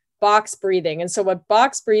is box breathing. And so what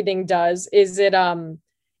box breathing does is it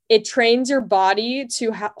trains your body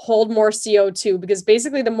to hold more CO2, because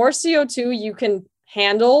basically the more CO2 you can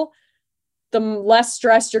handle, the less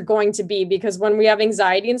stressed you're going to be. Because when we have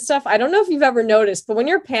anxiety and stuff, I don't know if you've ever noticed, but when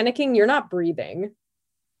you're panicking, you're not breathing.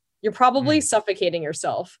 You're probably suffocating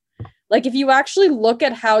yourself. Like if you actually look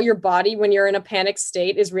at how your body, when you're in a panic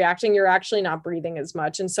state, is reacting, you're actually not breathing as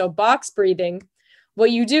much. And so box breathing,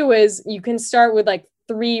 what you do is you can start with like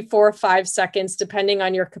 3, 4, 5 seconds, depending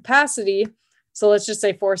on your capacity. So let's just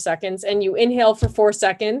say 4 seconds, and you inhale for 4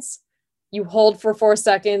 seconds, you hold for 4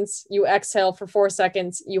 seconds, you exhale for 4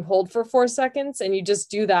 seconds, you hold for 4 seconds, and you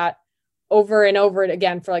just do that over and over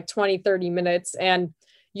again for like 20, 30 minutes. And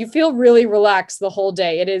you feel really relaxed the whole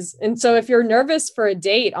day. It is. And so if you're nervous for a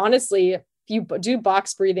date, honestly, if you do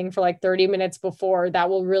box breathing for like 30 minutes before, that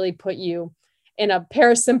will really put you in a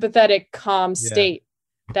parasympathetic, calm state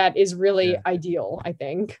that is really ideal, I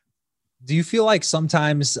think. Do you feel like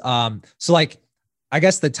sometimes, so like, I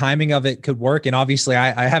guess the timing of it could work. And obviously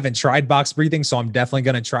I haven't tried box breathing, so I'm definitely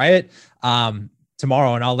going to try it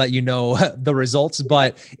tomorrow, and I'll let you know the results.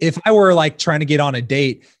 But if I were like trying to get on a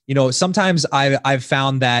date, sometimes I've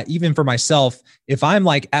found that even for myself, if I'm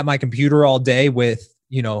like at my computer all day with,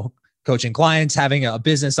 coaching clients, having a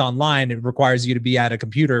business online, it requires you to be at a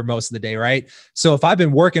computer most of the day, right? So if I've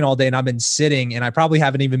been working all day and I've been sitting and I probably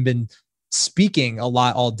haven't even been speaking a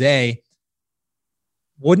lot all day,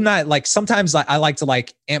 wouldn't I like, sometimes I like to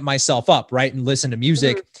like amp myself up, right? And listen to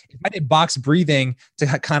music. If I did box breathing to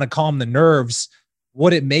kind of calm the nerves,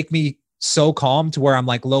 would it make me so calm to where I'm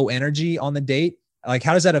like low energy on the date? Like,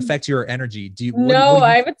 how does that affect your energy?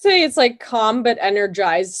 I would say it's like calm, but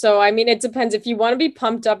energized. So, I mean, it depends. If you want to be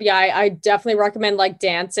pumped up, I definitely recommend like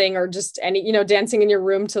dancing or just any, dancing in your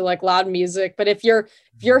room to like loud music. But if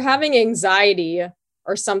you're having anxiety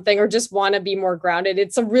or something, or just want to be more grounded,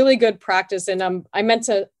 it's a really good practice. And I meant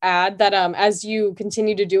to add that as you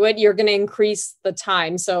continue to do it, you're going to increase the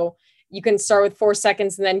time. So you can start with 4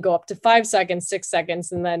 seconds and then go up to 5 seconds, 6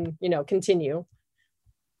 seconds, and then, continue.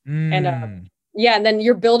 And and then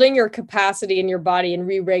you're building your capacity in your body and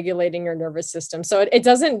re-regulating your nervous system. So it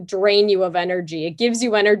doesn't drain you of energy. It gives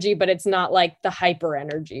you energy, but it's not like the hyper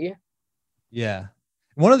energy. Yeah.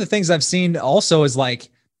 One of the things I've seen also is like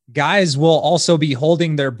guys will also be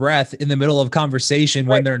holding their breath in the middle of conversation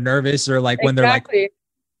when they're nervous or like when they're like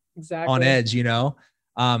on edge,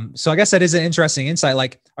 So I guess that is an interesting insight.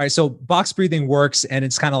 Like, all right, so box breathing works and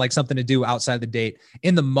it's kind of like something to do outside the date.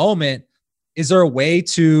 In the moment, is there a way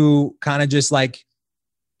to kind of just like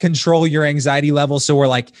control your anxiety level? So we're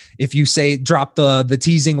like, if you say, drop the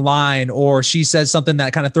teasing line, or she says something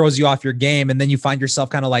that kind of throws you off your game, and then you find yourself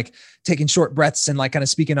kind of like taking short breaths and like kind of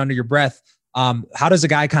speaking under your breath. How does a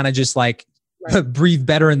guy kind of just like breathe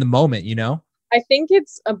better in the moment, I think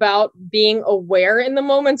it's about being aware in the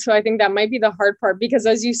moment. So I think that might be the hard part, because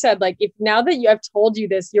as you said, like if now that I've told you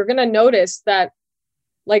this, you're going to notice that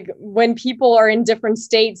like when people are in different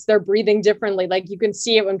states, they're breathing differently. Like you can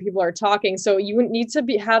see it when people are talking. So you need to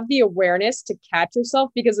have the awareness to catch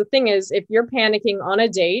yourself, because the thing is, if you're panicking on a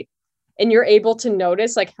date and you're able to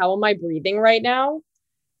notice, like, how am I breathing right now?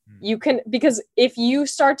 You can, because if you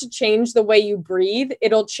start to change the way you breathe,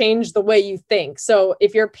 it'll change the way you think. So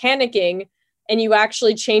if you're panicking and you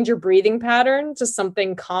actually change your breathing pattern to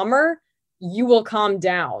something calmer, you will calm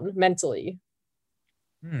down mentally.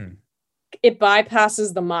 It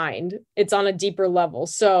bypasses the mind. It's on a deeper level.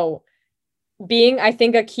 So I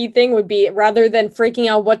think a key thing would be, rather than freaking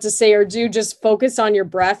out what to say or do, just focus on your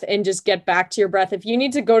breath and just get back to your breath. If you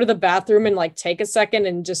need to go to the bathroom and like take a second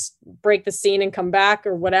and just break the scene and come back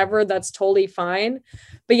or whatever, that's totally fine.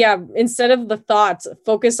 But yeah, instead of the thoughts,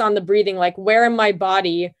 focus on the breathing. Like, where in my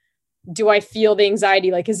body do I feel the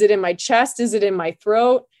anxiety? Like, is it in my chest? Is it in my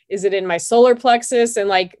throat? Is it in my solar plexus? And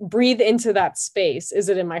like, breathe into that space. Is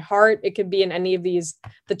it in my heart? It could be in any of these,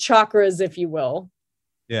 the chakras, if you will.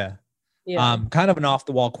 Yeah. Yeah. Kind of an off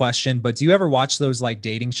the wall question, but do you ever watch those like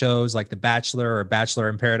dating shows like The Bachelor or Bachelor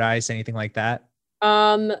in Paradise, anything like that?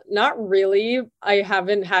 Not really. I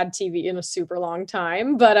haven't had TV in a super long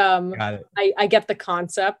time, but Got it. I get the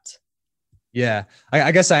concept. Yeah.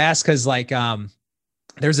 I guess I asked because like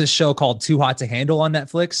there's this show called Too Hot to Handle on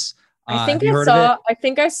Netflix. Have you heard of it? I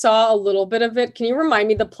think I saw a little bit of it. Can you remind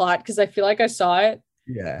me the plot? Because I feel like I saw it.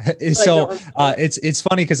 Yeah. But I So don't remember. it's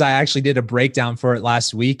funny because I actually did a breakdown for it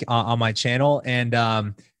last week on my channel. And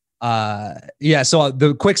yeah, so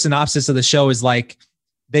the quick synopsis of the show is like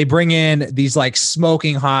they bring in these like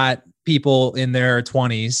smoking hot people in their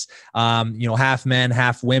 20s, half men,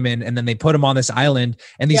 half women, and then they put them on this island.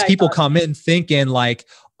 And these Yeah, I people saw it. come in thinking like,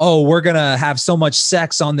 oh, we're gonna have so much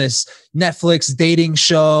sex on this Netflix dating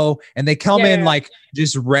show. And they come in Yeah. like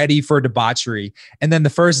just ready for debauchery. And then the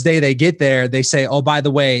first day they get there, they say, oh, by the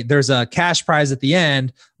way, there's a cash prize at the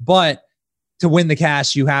end, but to win the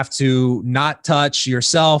cash, you have to not touch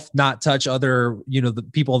yourself, not touch other, the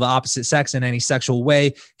people of the opposite sex in any sexual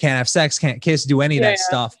way, can't have sex, can't kiss, do any of that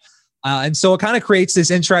stuff. And so it kind of creates this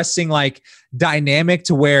interesting like dynamic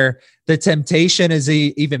to where the temptation is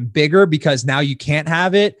even bigger because now you can't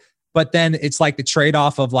have it. But then it's like the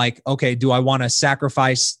trade-off of like, okay, do I want to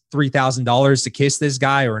sacrifice $3,000 to kiss this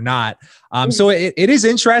guy or not? So it is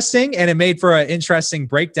interesting, and it made for an interesting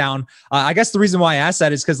breakdown. I guess the reason why I asked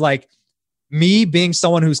that is because like me being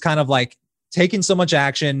someone who's kind of like taken so much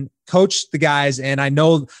action, coached the guys, and I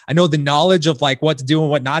know the knowledge of like what to do and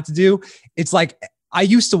what not to do. It's like I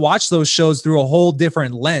used to watch those shows through a whole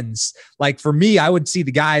different lens. Like for me, I would see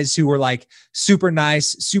the guys who were like super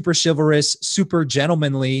nice, super chivalrous, super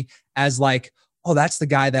gentlemanly as like, oh, that's the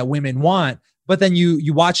guy that women want. But then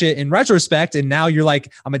you watch it in retrospect, and now you're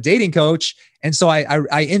like, I'm a dating coach. And so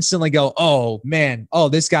I instantly go, oh man, oh,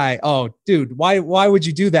 this guy, oh dude, why would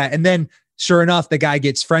you do that? And then sure enough, the guy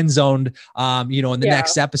gets friend zoned, in the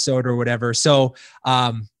next episode or whatever. So,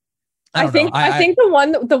 I think the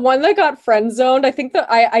one that got friend zoned, I think that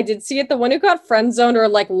I did see it. The one who got friend zoned or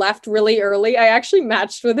like left really early, I actually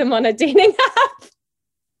matched with him on a dating app.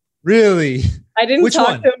 Really? I didn't Which talk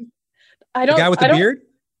one? to him. The guy with the beard?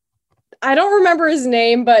 I don't remember his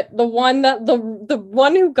name, but the one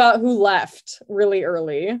who left really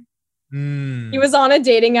early. He was on a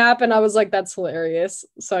dating app, and I was like, that's hilarious.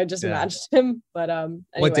 So I just matched him. But anyway,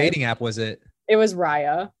 what dating app was it? It was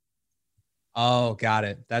Raya. Oh, got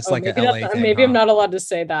it. That's like an LA thing. Maybe I'm not allowed to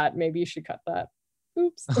say that. Maybe you should cut that.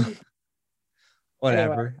 Oops.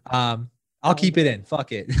 Whatever. Anyway. I'll keep it in.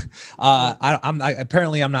 Fuck it. I'm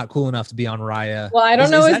not cool enough to be on Raya. Well, I don't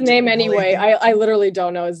know his name anyway. I literally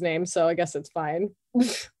don't know his name, so I guess it's fine.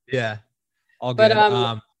 Yeah. All good.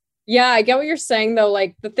 But yeah, I get what you're saying though.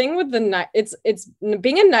 Like the thing with it's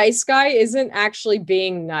being a nice guy isn't actually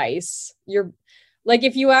being nice. You're like,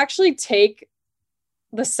 if you actually take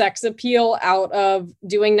the sex appeal out of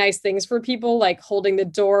doing nice things for people, like holding the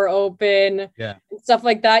door open, stuff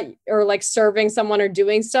like that, or like serving someone or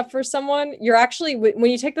doing stuff for someone, you're actually,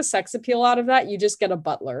 when you take the sex appeal out of that, you just get a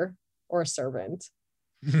butler or a servant.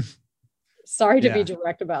 Sorry to be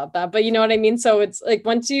direct about that, but you know what I mean? So it's like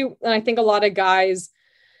and I think a lot of guys,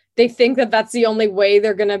 they think that that's the only way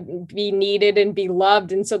they're going to be needed and be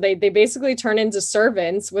loved. And so they basically turn into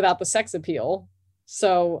servants without the sex appeal.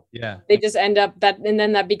 So they just end up and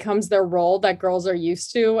then that becomes their role that girls are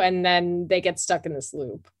used to. And then they get stuck in this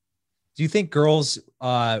loop. Do you think girls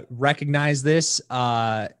recognize this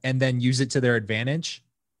and then use it to their advantage?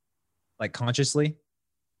 Like consciously?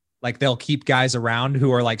 Like they'll keep guys around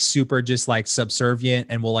who are like super just like subservient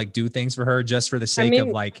and will like do things for her just for the sake of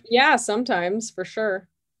like. Yeah, sometimes for sure.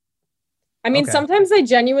 I mean, sometimes they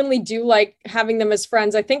genuinely do like having them as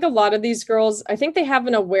friends. I think a lot of these girls, I think they have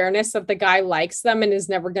an awareness that the guy likes them and is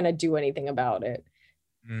never going to do anything about it.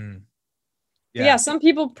 Yeah, some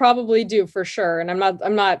people probably do for sure. And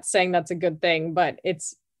I'm not saying that's a good thing, but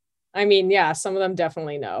some of them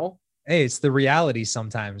definitely know. Hey, it's the reality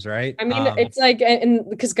sometimes, right? I mean, it's like, and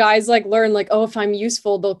because guys like learn like, oh, if I'm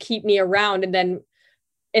useful, they'll keep me around.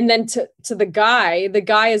 And then to the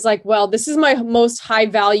guy is like, well, this is my most high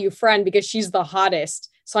value friend because she's the hottest.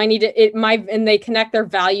 So I need and they connect their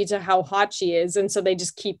value to how hot she is. And so they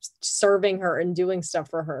just keep serving her and doing stuff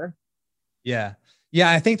for her. Yeah. Yeah.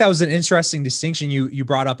 I think that was an interesting distinction you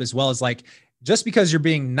brought up as well, is like, just because you're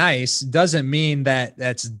being nice doesn't mean that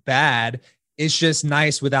that's bad. It's just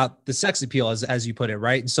nice without the sex appeal, as you put it.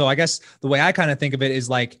 Right. And so I guess the way I kind of think of it is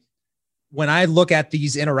like, when I look at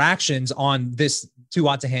these interactions on this Too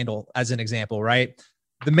Hot to Handle as an example, right?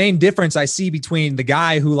 the main difference I see between the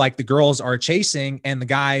guy who like the girls are chasing and the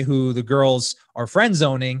guy who the girls are friend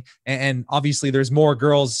zoning. And obviously there's more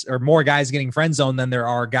girls or more guys getting friend zoned than there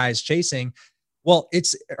are guys chasing. Well,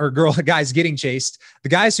 guys getting chased. The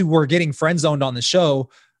guys who were getting friend zoned on the show,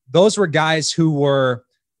 those were guys who were,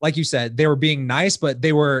 like you said, they were being nice, but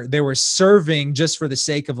they were serving just for the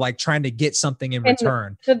sake of like trying to get something in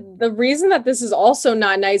return. The reason that this is also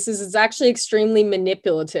not nice is it's actually extremely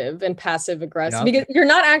manipulative and passive aggressive, because you're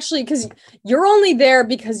not actually, because you're only there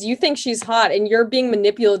because you think she's hot, and you're being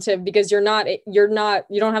manipulative because you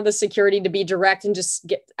don't have the security to be direct and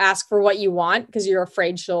just ask for what you want because you're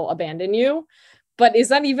afraid she'll abandon you. But is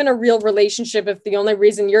that even a real relationship if the only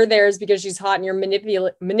reason you're there is because she's hot and you're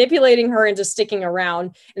manipulating her into sticking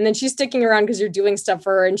around, and then she's sticking around because you're doing stuff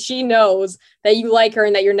for her and she knows that you like her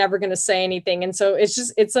and that you're never going to say anything. And so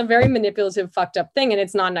it's a very manipulative, fucked up thing. And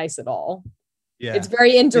it's not nice at all. Yeah. It's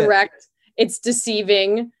very indirect. Yeah. It's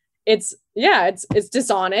deceiving. It's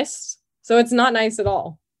dishonest. So it's not nice at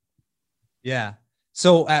all. Yeah.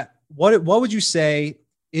 So what would you say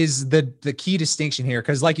is the key distinction here?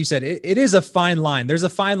 Because like you said, it is a fine line. There's a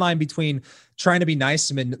fine line between trying to be nice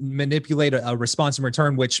and manipulate a response in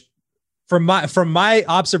return, which from my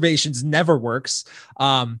observations never works,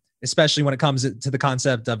 especially when it comes to the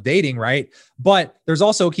concept of dating, right? But there's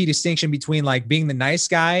also a key distinction between like being the nice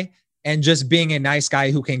guy and just being a nice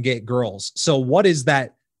guy who can get girls. So what is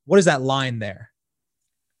that line there?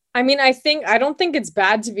 I mean, I don't think it's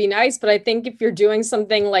bad to be nice, but I think if you're doing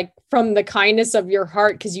something like from the kindness of your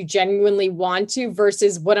heart because you genuinely want to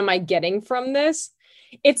versus what am I getting from this?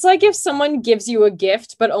 It's like if someone gives you a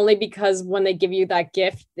gift, but only because when they give you that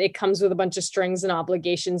gift, it comes with a bunch of strings and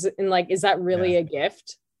obligations. And like, is that really a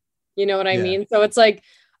gift? You know what I mean? So it's like,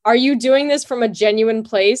 are you doing this from a genuine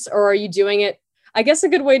place, or are you doing it? I guess a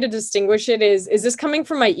good way to distinguish it is this coming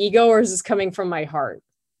from my ego or is this coming from my heart?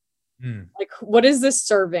 Like, what is this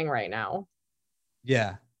serving right now?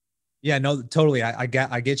 Yeah. Yeah, no, totally. I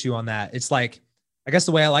get you on that. It's like, I guess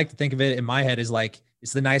the way I like to think of it in my head is like,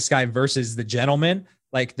 it's the nice guy versus the gentleman.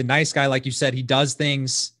 Like the nice guy, like you said, he does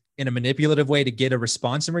things in a manipulative way to get a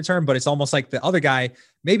response in return, but it's almost like the other guy,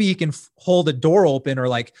 maybe he can hold a door open or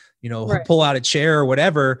like, pull out a chair or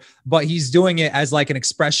whatever, but he's doing it as like an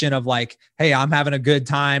expression of like, hey, I'm having a good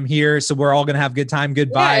time here. So we're all going to have good time,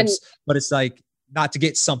 good vibes, but it's like, not to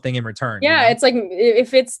get something in return. Yeah. It's like,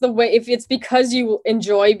 if it's because you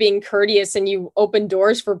enjoy being courteous and you open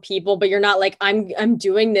doors for people, but you're not like, I'm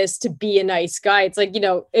doing this to be a nice guy. It's like,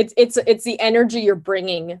 it's the energy you're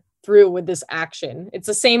bringing through with this action. It's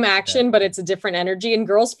the same action, but it's a different energy. And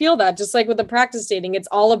girls feel that, just like with the practice dating, it's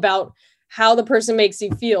all about how the person makes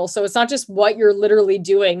you feel. So it's not just what you're literally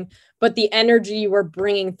doing, but the energy you are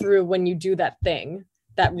bringing through when you do that thing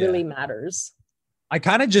that really matters. I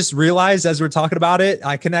kind of just realized as we're talking about it,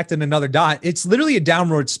 I connected another dot. It's literally a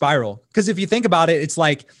downward spiral. Because if you think about it, it's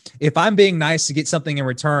like, if I'm being nice to get something in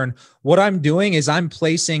return, what I'm doing is I'm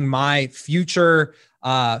placing my future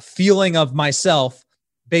feeling of myself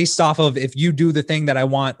based off of if you do the thing that I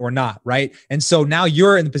want or not, right? And so now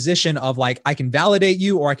you're in the position of like, I can validate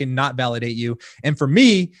you or I can not validate you. And for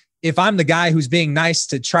me, if I'm the guy who's being nice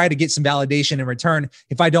to try to get some validation in return,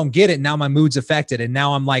 if I don't get it, now my mood's affected. And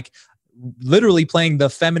now I'm like, literally playing the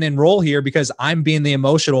feminine role here because I'm being the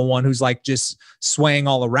emotional one who's like just swaying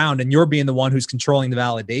all around, and you're being the one who's controlling the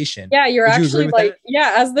validation. Yeah, you're actually like,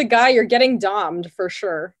 as the guy, you're getting dommed for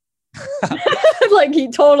sure. Like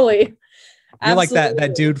he totally. You're like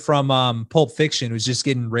that dude from Pulp Fiction who's just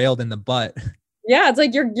getting railed in the butt. Yeah, it's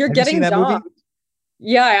like you're getting dommed.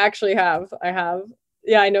 Yeah, I actually have. I have.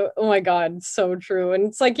 Yeah, I know. Oh my God, so true. And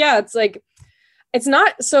it's like, it's like, it's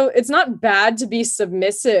not bad to be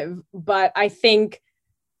submissive, but I think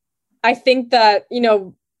that,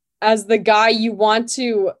 as the guy, you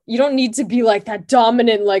don't need to be like that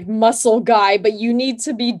dominant, like muscle guy, but you need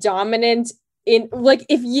to be dominant in like,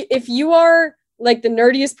 if you are like the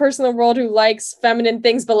nerdiest person in the world who likes feminine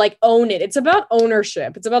things, but like own it. It's about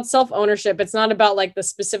ownership. It's about self-ownership. It's not about like the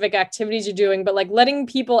specific activities you're doing, but like letting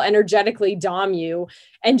people energetically dom you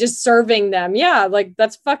and just serving them. Yeah. Like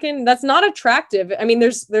that's not attractive. I mean,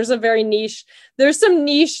 there's some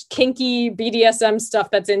niche kinky BDSM stuff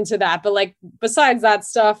that's into that. But like, besides that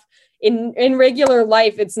stuff in regular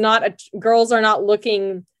life, girls are not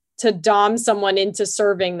looking to dom someone into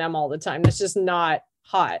serving them all the time. That's just not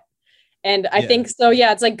hot. And I think so.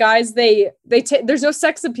 Yeah. It's like guys, there's no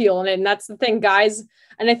sex appeal in it. And that's the thing, guys.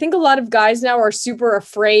 And I think a lot of guys now are super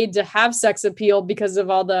afraid to have sex appeal because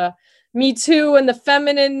of all the Me Too and the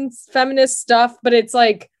feminist stuff. But it's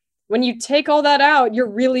like, when you take all that out, you're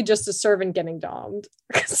really just a servant getting domed.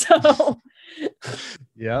 So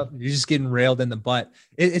yeah, you're just getting railed in the butt.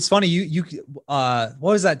 It's funny. What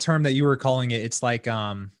was that term that you were calling it? It's like,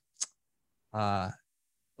 damn, I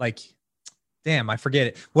forget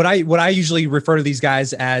it. What I usually refer to these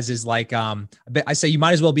guys as is like, I say you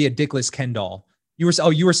might as well be a dickless Ken doll. You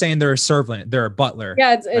were saying they're a servant, they're a butler.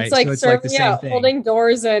 Yeah, it's right? like, so it's like the same thing. holding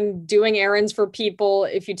doors and doing errands for people.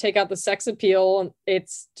 If you take out the sex appeal,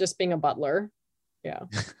 it's just being a butler. Yeah.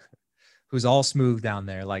 Who's all smooth down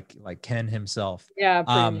there, like Ken himself. Yeah.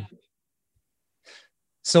 Pretty much.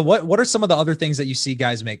 So what are some of the other things that you see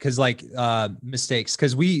guys make? Cause like mistakes,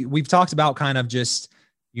 cause we've talked about kind of just,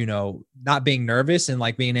 not being nervous and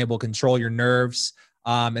like being able to control your nerves.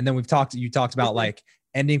 And then you talked about like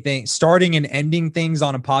starting and ending things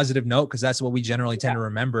on a positive note, because that's what we generally tend to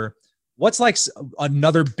remember. What's like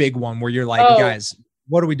another big one where you're like, guys,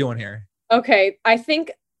 what are we doing here? Okay. I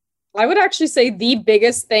think I would actually say the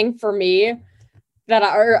biggest thing for me that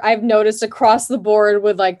I've noticed across the board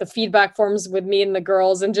with like the feedback forms with me and the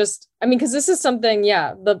girls, and just, because this is something,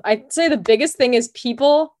 I'd say the biggest thing is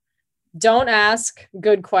people don't ask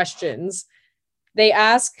good questions. They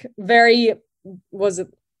ask what's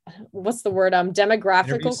the word?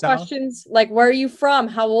 Demographical questions. Like, where are you from?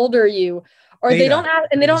 How old are you? Or they don't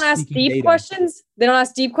ask deep questions. They don't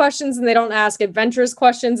ask deep questions, and they don't ask adventurous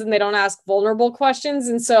questions, and they don't ask vulnerable questions.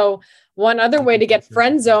 And so one other way to get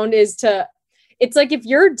friend zoned is it's like if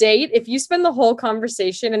you spend the whole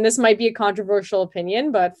conversation, and this might be a controversial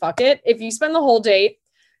opinion, but fuck it. If you spend the whole date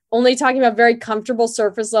only talking about very comfortable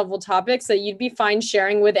surface level topics that you'd be fine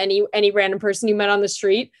sharing with any random person you met on the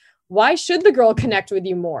street, why should the girl connect with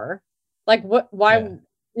you more? Like why,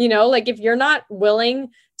 like if you're not willing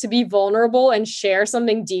to be vulnerable and share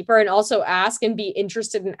something deeper, and also ask and be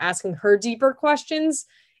interested in asking her deeper questions,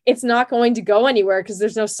 it's not going to go anywhere because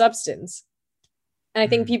there's no substance. And I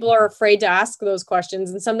think people are afraid to ask those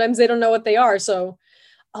questions, and sometimes they don't know what they are. So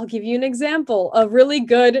I'll give you an example. A really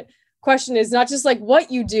good question is not just like what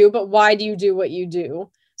you do, but why do you do what you do?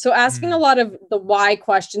 So asking a lot of the why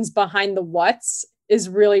questions behind the what's is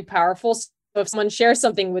really powerful. So if someone shares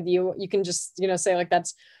something with you, you can just, say like,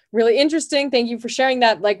 that's really interesting. Thank you for sharing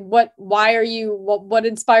that. Like, what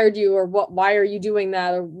inspired you, or why are you doing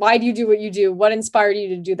that? Or why do you do what you do? What inspired you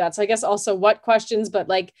to do that? So I guess also what questions, but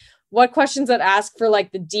like what questions that ask for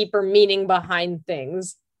like the deeper meaning behind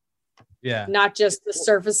things. Yeah. Not just the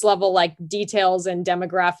surface level, like details and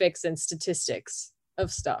demographics and statistics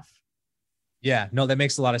of stuff. Yeah, no, that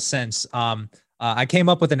makes a lot of sense. I came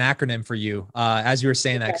up with an acronym for you as you were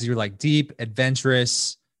saying that, because you were like deep,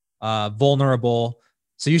 adventurous, vulnerable.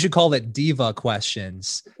 So you should call it diva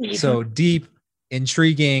questions. So deep,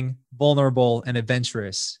 intriguing, vulnerable, and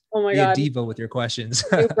adventurous. Oh my God. Be a diva with your questions.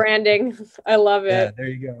 New branding. I love it. Yeah, there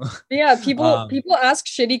you go. Yeah, people ask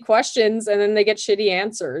shitty questions and then they get shitty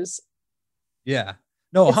answers. Yeah.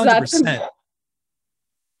 No, 100%.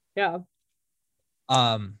 Yeah.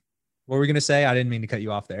 What were we going to say? I didn't mean to cut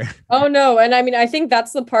you off there. Oh, no. And I think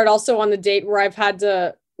that's the part also on the date where I've had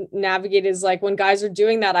to navigate is like when guys are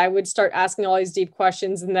doing that, I would start asking all these deep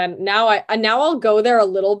questions. And then now I'll go there a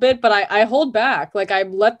little bit, but I hold back. Like I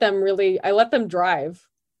let them drive.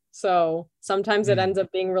 So sometimes it ends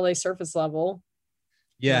up being really surface level.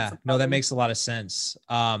 Yeah, no, that makes a lot of sense.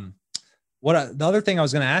 The other thing I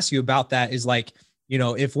was going to ask you about that is like,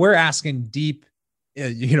 if we're asking deep,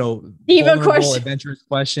 vulnerable, adventurous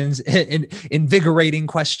questions, invigorating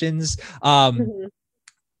questions.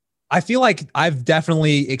 I feel like I've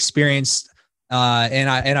definitely experienced, and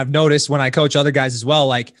I've noticed when I coach other guys as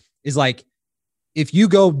well, if you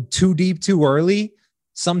go too deep too early,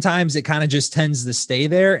 sometimes it kind of just tends to stay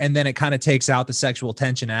there, and then it kind of takes out the sexual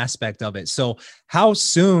tension aspect of it. So how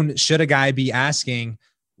soon should a guy be asking,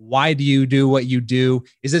 why do you do what you do?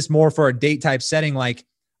 Is this more for a date type setting? Like,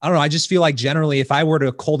 I don't know. I just feel like generally, if I were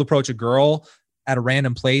to cold approach a girl at a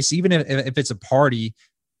random place, even if it's a party,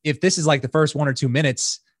 if this is like the first 1 or 2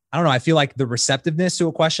 minutes, I don't know. I feel like the receptiveness to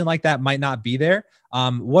a question like that might not be there.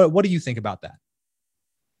 What do you think about that?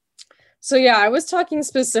 So yeah, I was talking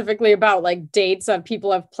specifically about like dates that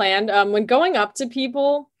people have planned. When going up to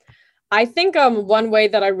people, I think one way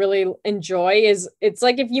that I really enjoy is it's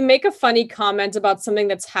like if you make a funny comment about something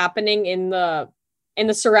that's happening in the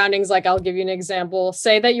surroundings. Like I'll give you an example.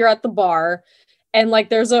 Say that you're at the bar and like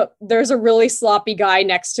there's a really sloppy guy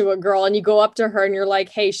next to a girl, and you go up to her and you're like,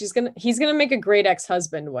 hey, he's gonna make a great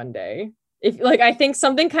ex-husband one day. If like, I think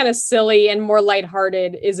something kind of silly and more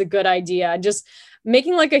lighthearted is a good idea. Just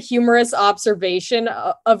making like a humorous observation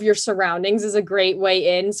of your surroundings is a great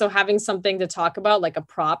way in. So having something to talk about, like a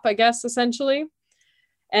prop, I guess, essentially.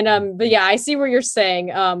 And but yeah, I see what you're saying.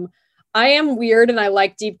 I am weird and I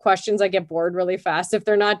like deep questions. I get bored really fast if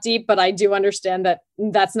they're not deep, but I do understand that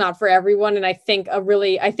that's not for everyone. And I think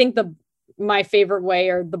my favorite way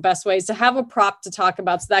or the best way is to have a prop to talk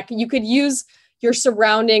about so that you could use your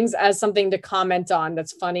surroundings as something to comment on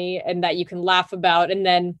that's funny and that you can laugh about. And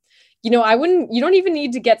then, you don't even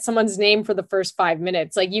need to get someone's name for the first 5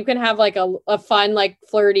 minutes. Like you can have like a fun, like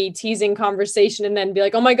flirty teasing conversation and then be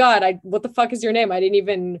like, oh my God, what the fuck is your name? I didn't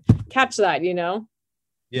even catch that,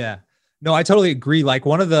 Yeah. No, I totally agree. Like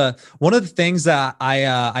one of the things that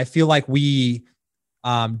I feel like we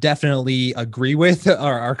definitely agree with,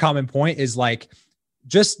 our common point is like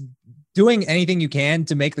just doing anything you can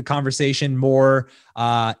to make the conversation more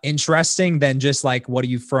interesting than just like, what are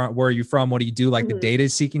you from? Where are you from? What do you do? Like the data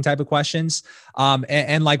seeking type of questions.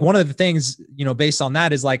 And like one of the things, based on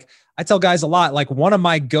that is like, I tell guys a lot, like one of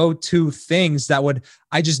my go-to things that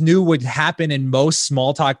I just knew would happen in most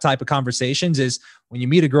small talk type of conversations is when you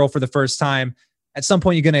meet a girl for the first time, at some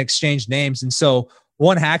point you're going to exchange names. And so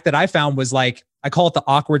one hack that I found was like, I call it the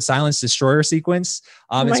awkward silence destroyer sequence.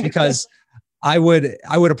 It's because I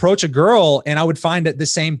would approach a girl and I would find that the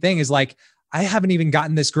same thing is like, I haven't even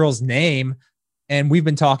gotten this girl's name and we've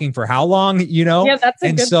been talking for how long, Yeah, that's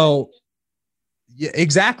a good so yeah,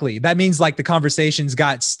 exactly. That means like the conversation's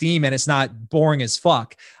got steam and it's not boring as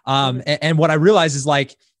fuck. And what I realized is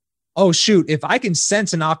like, oh shoot, if I can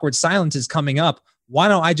sense an awkward silence is coming up, why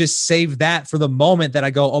don't I just save that for the moment that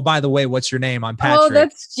I go, oh, by the way, what's your name? I'm Patrick. Oh,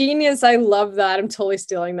 that's genius. I love that. I'm totally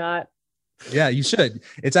stealing that. Yeah, you should.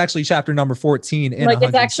 It's actually chapter number 14. Like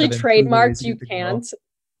it's actually trademarked. You can't.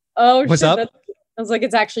 Oh, what's up? I was like,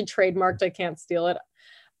 it's actually trademarked. I can't steal it.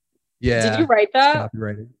 Yeah. Did you write that?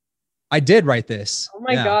 Copyrighted. I did write this. Oh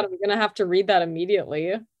my God. I'm going to have to read that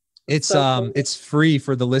immediately. It's cool. It's free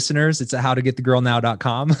for the listeners. It's at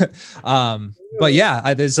howtogetthegirlnow.com. But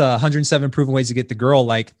yeah, there's 107 proven ways to get the girl.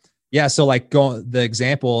 Like, yeah. So like the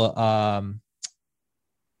example,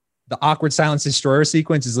 the awkward silence destroyer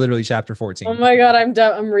sequence is literally chapter 14. Oh my God.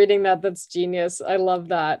 I'm reading that. That's genius. I love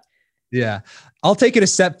that. Yeah. I'll take it a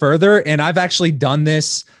step further. And I've actually done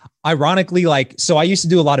this ironically, so I used to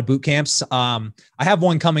do a lot of boot camps. I have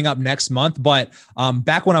one coming up next month, but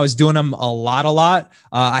back when I was doing them a lot,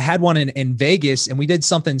 I had one in Vegas and we did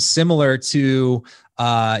something similar to,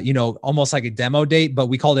 almost like a demo date, but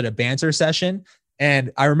we called it a banter session.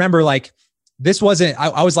 And I remember this wasn't,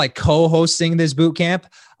 I was like co-hosting this boot camp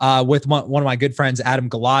with one of my good friends, Adam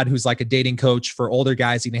Galad, who's like a dating coach for older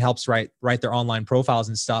guys. And he helps write their online profiles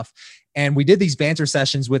and stuff. And we did these banter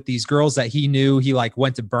sessions with these girls that he knew. He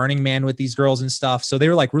went to Burning Man with these girls and stuff. So they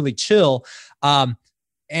were really chill. And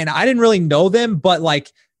I didn't really know them, but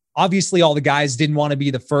obviously all the guys didn't want to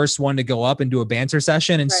be the first one to go up and do a banter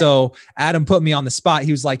session. And so Adam put me on the spot.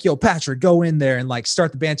 He was like, yo, Patrick, go in there and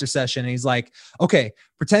start the banter session. And he's like, okay,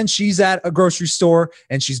 pretend she's at a grocery store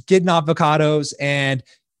and she's getting avocados and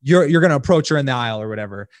you're going to approach her in the aisle or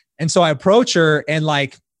whatever. And so I approach her and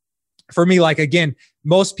for me, again,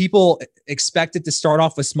 most people expect it to start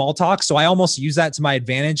off with small talk. So I almost use that to my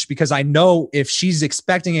advantage because I know if she's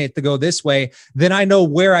expecting it to go this way, then I know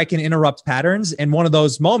where I can interrupt patterns. And one of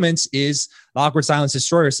those moments is the awkward silence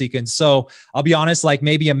destroyer sequence. So I'll be honest,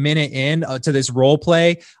 maybe a minute in to this role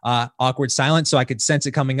play, awkward silence. So I could sense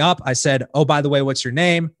it coming up. I said, oh, by the way, what's your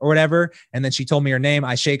name or whatever. And then she told me her name.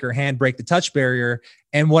 I shake her hand, break the touch barrier.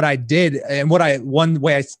 And what I did, and one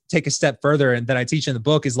way I take a step further and that I teach in the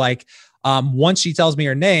book is once she tells me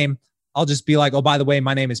her name, I'll just be like, oh, by the way,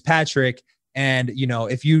 my name is Patrick. And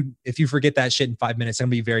if you forget that shit in 5 minutes, I'm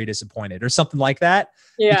gonna be very disappointed or something like that.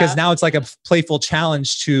 Yeah. Because now it's like a playful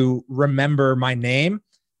challenge to remember my name.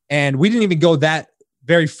 And we didn't even go that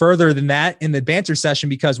very further than that in the banter session,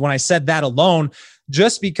 because when I said that alone,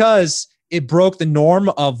 just because it broke the norm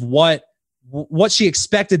of what she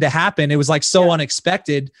expected to happen, it was so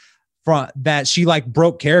unexpected that she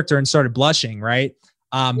broke character and started blushing. Right.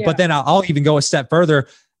 But then I'll even go a step further.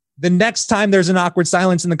 The next time there's an awkward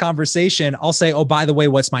silence in the conversation, I'll say, oh, by the way,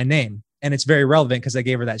 what's my name? And it's very relevant because I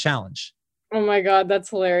gave her that challenge. Oh my God,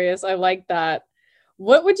 that's hilarious. I like that.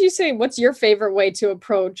 What would you say, what's your favorite way to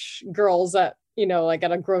approach girls at,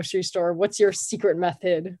 at a grocery store? What's your secret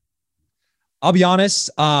method? I'll be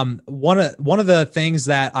honest. One of the things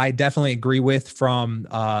that I definitely agree with from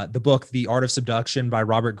the book, The Art of Seduction by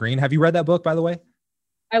Robert Greene. Have you read that book, by the way?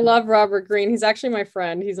 I love Robert Greene. He's actually my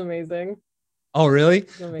friend. He's amazing. Oh, really?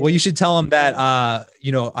 It's Well, you amazing. should tell him that,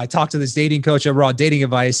 I talked to this dating coach at Raw Dating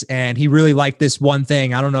Advice, and he really liked this one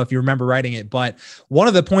thing. I don't know if you remember writing it, but one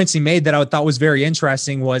of the points he made that I thought was very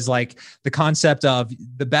interesting was like the concept of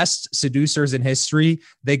the best seducers in history,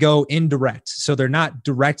 they go indirect. So they're not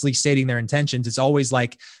directly stating their intentions. It's always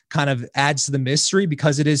like kind of adds to the mystery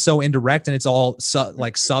because it is so indirect and it's all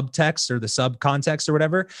like subtext or the sub context or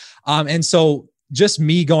whatever. And so just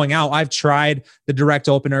me going out, I've tried the direct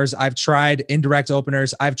openers. I've tried indirect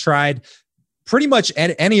openers. I've tried pretty much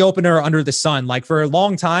any opener under the sun. Like for a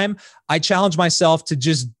long time, I challenged myself to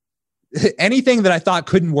just anything that I thought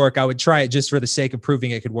couldn't work, I would try it just for the sake of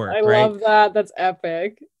proving it could work. I Right. love that. That's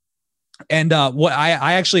epic. And what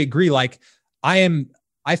I actually agree, like I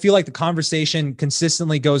feel like the conversation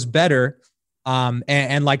consistently goes better.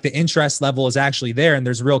 And like the interest level is actually there and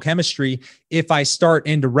there's real chemistry if I start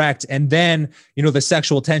indirect, and then the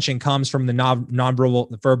sexual tension comes from the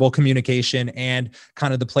non-verbal communication and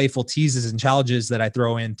kind of the playful teases and challenges that I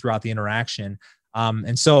throw in throughout the interaction.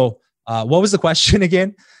 And so what was the question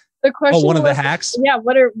again? The question One of the was, hacks. yeah,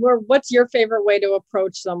 what's your favorite way to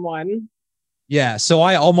approach someone? Yeah. So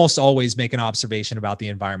I almost always make an observation about the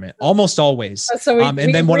environment, almost always. So we, And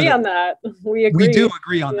we then agree on that. We agree. we do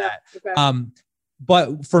agree on Yeah, that. okay.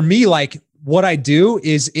 But for me, like what I do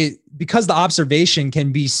is because the observation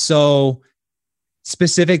can be so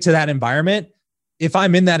specific to that environment. If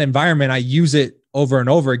I'm in that environment, I use it over and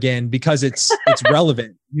over again because it's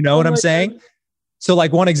relevant. You know Oh what I'm my saying? God. So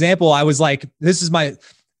like one example, I was like,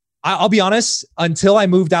 I'll be honest, until I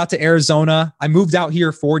moved out to Arizona, I moved out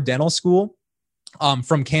here for dental school.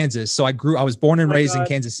 From Kansas. So I was born and Oh my raised in God.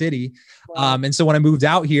 Kansas City. Wow. And so when I moved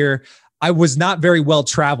out here, I was not very well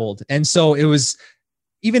traveled. And so it was,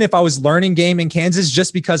 even if I was learning game in Kansas,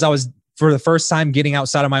 just because I was for the first time getting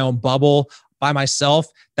outside of my own bubble by myself,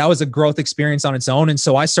 that was a growth experience on its own. And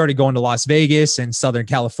so I started going to Las Vegas and Southern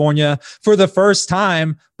California for the first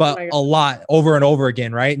time, but Oh my a lot over and over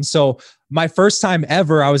again. Right. And so my first time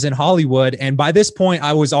ever, I was in Hollywood. And by this point,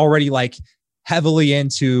 I was already like heavily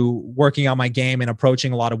into working on my game and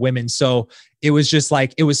approaching a lot of women. So it was just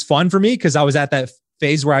like, it was fun for me because I was at that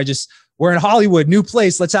phase where we're in Hollywood, new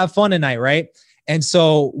place, let's have fun tonight. Right. And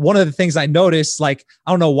so one of the things I noticed, like,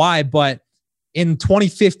 I don't know why, but in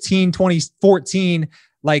 2015, 2014,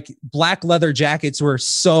 like black leather jackets were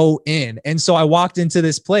so in. And so I walked into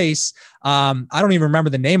this place. I don't even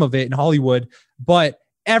remember the name of it in Hollywood, but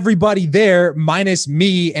everybody there, minus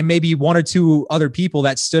me and maybe one or two other people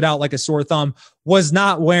that stood out like a sore thumb, was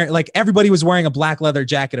not wearing, like everybody was wearing a black leather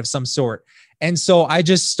jacket of some sort. And so I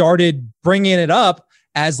just started bringing it up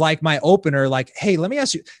as like my opener, like, hey, let me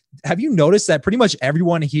ask you, have you noticed that pretty much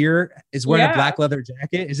everyone here is wearing a black leather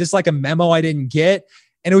jacket? Is this like a memo I didn't get?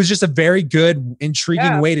 And it was just a very good,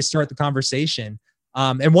 intriguing way to start the conversation.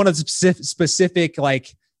 And one of the specific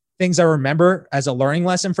like things I remember as a learning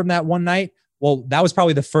lesson from that one night, well, that was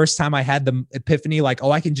probably the first time I had the epiphany, like,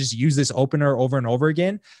 oh, I can just use this opener over and over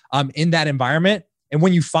again in that environment. And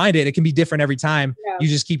when you find it, it can be different every time. Yeah. You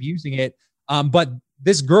just keep using it. But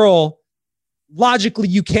this girl, logically,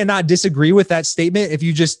 you cannot disagree with that statement if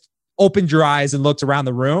you just opened your eyes and looked around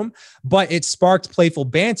the room. But it sparked playful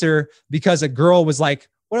banter because a girl was like,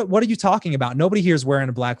 what are you talking about? Nobody here is wearing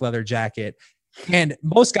a black leather jacket. And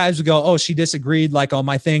most guys would go, oh, she disagreed. Like, oh,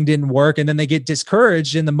 my thing didn't work. And then they get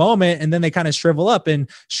discouraged in the moment. And then they kind of shrivel up and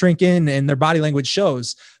shrink in and their body language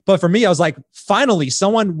shows. But for me, I was like, finally,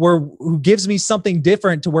 someone who gives me something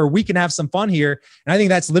different to where we can have some fun here. And I think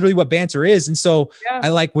that's literally what banter is. And so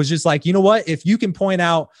I was just like, you know what, if you can point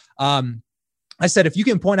out, I said, if you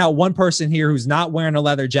can point out one person here who's not wearing a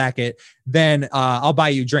leather jacket, then I'll buy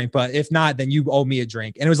you a drink. But if not, then you owe me a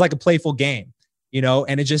drink. And it was like a playful game,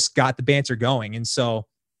 and it just got the banter going. And so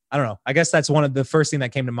I don't know. I guess that's one of the first thing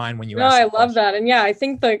that came to mind when you asked. I love that. And yeah, I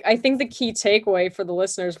think the key takeaway for the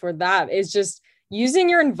listeners for that is just using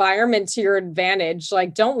your environment to your advantage.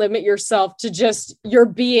 Like, don't limit yourself to just your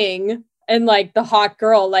being and like the hot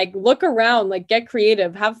girl. Like, look around, like get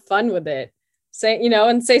creative, have fun with it. Say,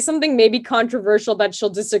 and say something maybe controversial that she'll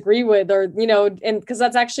disagree with, or, and because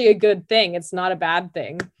that's actually a good thing. It's not a bad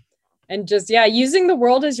thing. And just, using the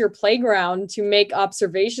world as your playground to make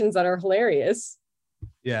observations that are hilarious.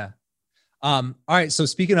 Yeah. All right. So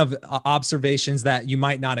speaking of observations that you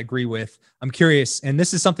might not agree with, I'm curious, and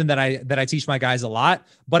this is something that I teach my guys a lot,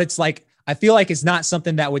 but it's like, I feel like it's not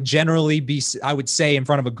something that would generally be, I would say, in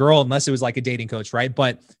front of a girl, unless it was like a dating coach, right?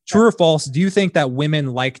 But true or false, do you think that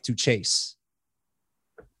women like to chase?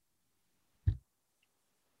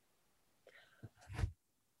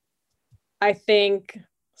 I think,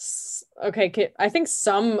 okay, I think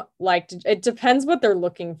some like to, it depends what they're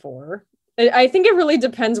looking for. I think it really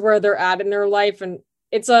depends where they're at in their life, and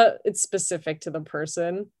it's specific to the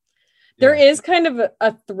person. There Yeah. is kind of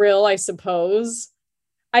a thrill, I suppose.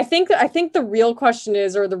 I think the real question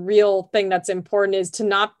is, or the real thing that's important is to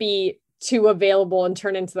not be too available and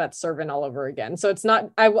turn into that servant all over again. So it's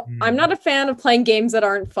not I'm Mm. not a fan of playing games that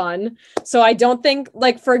aren't fun. So I don't think,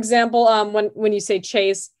 like, for example, when you say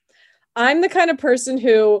chase, I'm the kind of person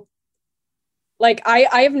who, like,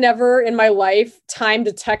 I have never in my life timed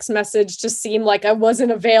a text message to seem like I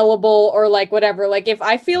wasn't available or like whatever. Like, if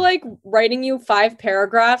I feel like writing you 5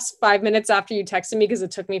 paragraphs 5 minutes after you texted me because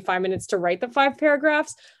it took me 5 minutes to write the 5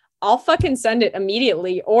 paragraphs, I'll fucking send it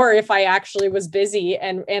immediately. Or if I actually was busy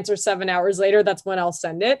and answer 7 hours later, that's when I'll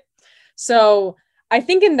send it. So I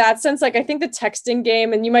think in that sense, like, I think the texting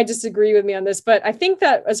game, and you might disagree with me on this, but I think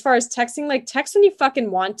that as far as texting, like, text when you fucking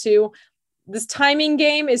want to. This timing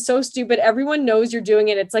game is so stupid. Everyone knows you're doing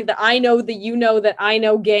it. It's like the I know that you know that I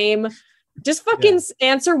know game. Just fucking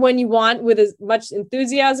answer when you want with as much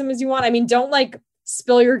enthusiasm as you want. I mean, don't like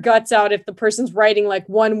spill your guts out if the person's writing like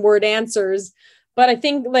 1 word answers. But I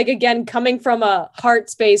think, like, again, coming from a heart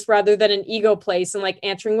space rather than an ego place, and like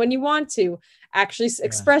answering when you want to, actually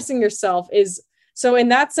expressing yourself is. So in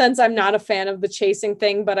that sense, I'm not a fan of the chasing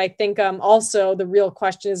thing, but I think also the real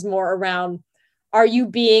question is more around, are you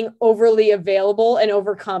being overly available and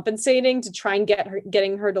overcompensating to try and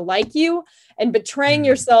getting her to like you, and betraying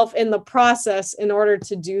yourself in the process in order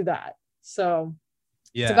to do that? So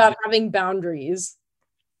it's about having boundaries.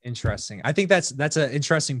 Interesting. I think that's an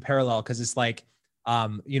interesting parallel, because it's like,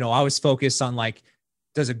 you know, I was focused on like,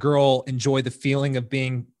 does a girl enjoy the feeling of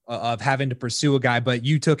being of having to pursue a guy? But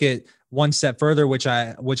you took it one step further, which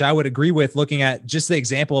I would agree with, looking at just the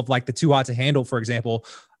example of like the Too Hot to Handle, for example.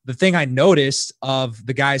 The thing I noticed of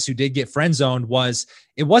the guys who did get friend zoned was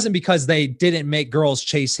it wasn't because they didn't make girls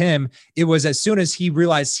chase him. It was as soon as he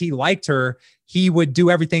realized he liked her, he would do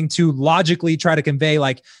everything to logically try to convey,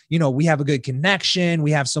 like, you know, we have a good connection. We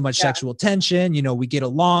have so much sexual tension, you know, we get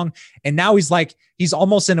along. And now he's like, he's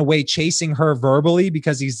almost in a way chasing her verbally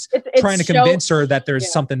because he's trying to convince her that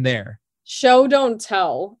there's something there. Show, don't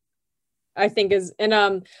tell, I think is, and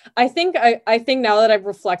I think now that I've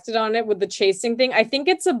reflected on it with the chasing thing, I think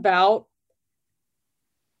it's about,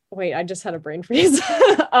 wait, I just had a brain freeze.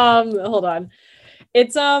 Hold on.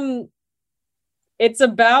 It's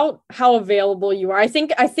about how available you are. I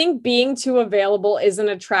think being too available isn't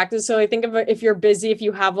attractive. So I think if you're busy, if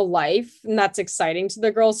you have a life, and that's exciting to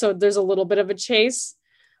the girl, so there's a little bit of a chase.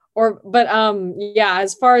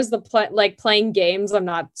 As far as the playing games, I'm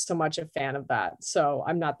not so much a fan of that. So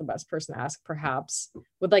I'm not the best person to ask, perhaps,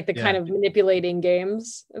 with like the kind of manipulating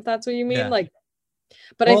games, if that's what you mean. Like,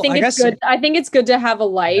 but I think it's good. I think it's good to have a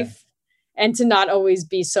life and to not always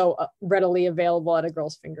be so readily available at a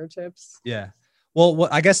girl's fingertips. Yeah. Well,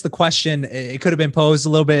 I guess the question, it could have been posed a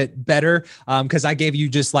little bit better, because I gave you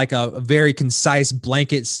just like a very concise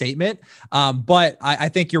blanket statement. But I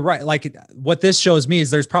think you're right. Like, what this shows me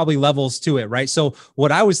is there's probably levels to it, right? So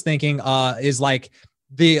what I was thinking is like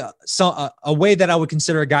a way that I would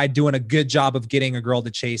consider a guy doing a good job of getting a girl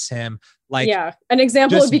to chase him. Like, an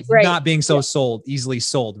example would be great. Not being so easily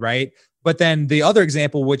sold, right? But then the other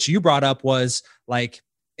example, which you brought up, was like,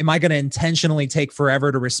 am I going to intentionally take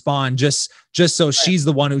forever to respond just so she's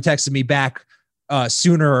the one who texted me back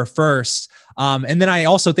sooner or first? And then I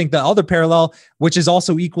also think the other parallel, which is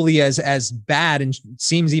also equally as bad and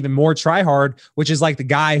seems even more try hard, which is like the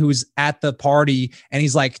guy who's at the party and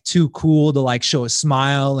he's like too cool to like show a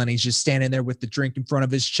smile, and he's just standing there with the drink in front of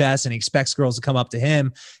his chest, and he expects girls to come up to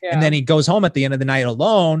him. Yeah. And then he goes home at the end of the night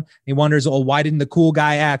alone. He wonders, oh, why didn't the cool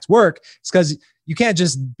guy act work? It's because you can't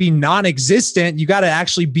just be non-existent. You got to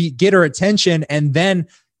actually get her attention, and then,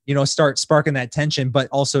 you know, start sparking that tension, but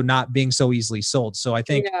also not being so easily sold. So I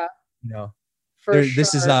think, you know,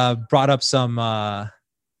 this is brought up some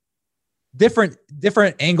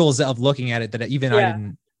different angles of looking at it that even I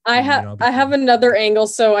didn't. I have another angle.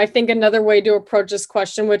 So I think another way to approach this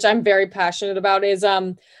question, which I'm very passionate about, is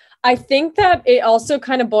I think that it also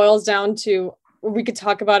kind of boils down to, we could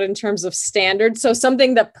talk about it in terms of standards. So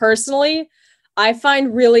something that personally I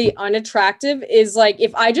find really unattractive is like,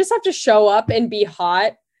 if I just have to show up and be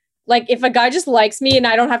hot, like if a guy just likes me and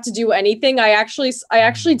I don't have to do anything, I actually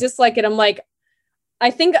dislike it. I'm like, I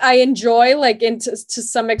think I enjoy, like, to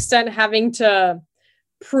some extent, having to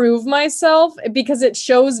prove myself, because it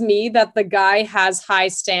shows me that the guy has high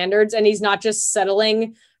standards and he's not just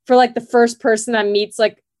settling for like the first person that meets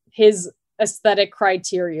like his aesthetic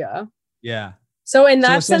criteria. Yeah. So in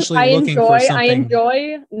that sense, I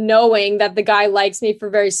enjoy knowing that the guy likes me for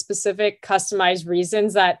very specific, customized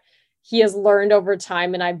reasons that he has learned over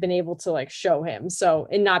time and I've been able to like show him. So,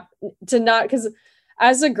 and not because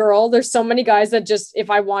as a girl, there's so many guys that just, if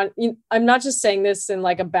I want, I'm not just saying this in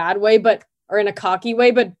like a bad way, but, or in a cocky way,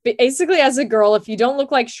 but basically as a girl, if you don't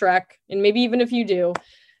look like Shrek, and maybe even if you do,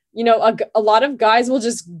 a lot of guys will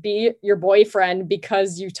just be your boyfriend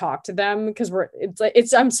because you talk to them, because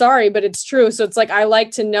I'm sorry, but it's true. So it's like, I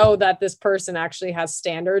like to know that this person actually has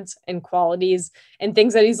standards and qualities and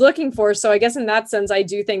things that he's looking for. So I guess in that sense, I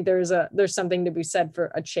do think there's something to be said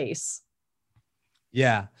for a chase.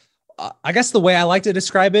 Yeah. I guess the way I like to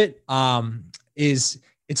describe it is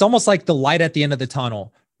it's almost like the light at the end of the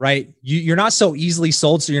tunnel, right? You're not so easily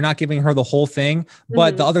sold, so you're not giving her the whole thing.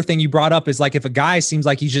 But the other thing you brought up is like, if a guy seems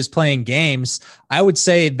like he's just playing games, I would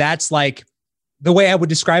say that's like, the way I would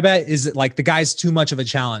describe it is like the guy's too much of a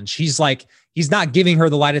challenge. He's not giving her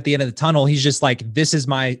the light at the end of the tunnel. He's just like, this is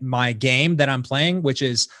my game that I'm playing, which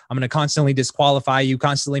is I'm going to constantly disqualify you,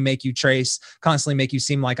 constantly make you trace, constantly make you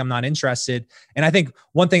seem like I'm not interested. And I think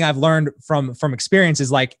one thing I've learned from experience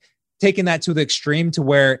is like taking that to the extreme, to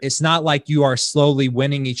where it's not like you are slowly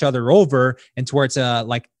winning each other over and to where it's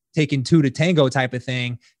like taking two to tango type of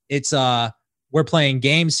thing. It's we're playing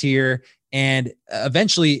games here. And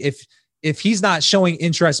eventually if he's not showing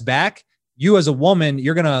interest back, you as a woman,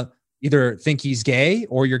 you're going to either think he's gay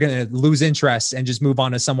or you're going to lose interest and just move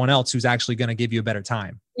on to someone else who's actually going to give you a better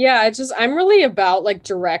time. Yeah, I'm really about like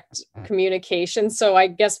direct communication. So I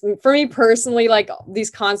guess for me personally, like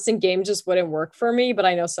these constant games just wouldn't work for me, but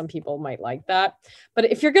I know some people might like that. But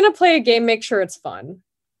if you're going to play a game, make sure it's fun.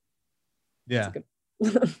 Yeah.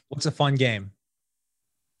 What's a fun game?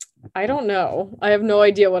 I don't know. I have no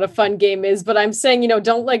idea what a fun game is, but I'm saying,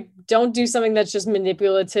 don't do something that's just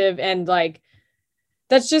manipulative and like,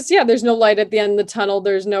 that's just, there's no light at the end of the tunnel.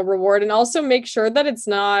 There's no reward. And also make sure that it's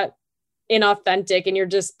not inauthentic and you're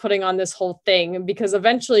just putting on this whole thing, because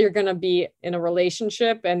eventually you're going to be in a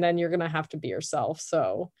relationship and then you're going to have to be yourself.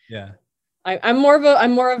 So yeah, I'm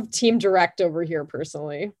more of team direct over here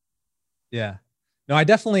personally. Yeah. No, I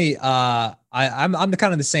definitely, I'm the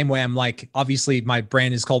kind of the same way. I'm like, obviously my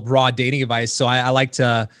brand is called Raw Dating Advice. So I like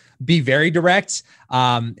to be very direct.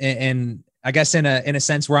 And I guess in a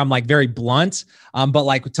sense where I'm like very blunt, but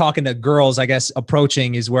like talking to girls, I guess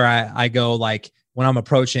approaching is where I go, like when I'm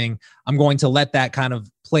approaching, I'm going to let that kind of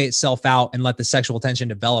play itself out and let the sexual tension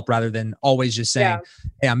develop rather than always just saying,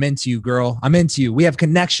 hey, I'm into you, girl. I'm into you. We have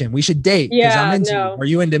connection. We should date because I'm into you. Are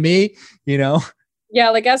you into me? Yeah.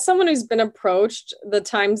 Like as someone who's been approached, the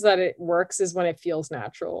times that it works is when it feels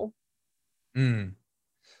natural.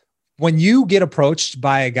 When you get approached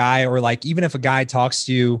by a guy, or like, even if a guy talks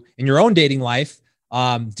to you in your own dating life,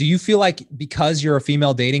 do you feel like because you're a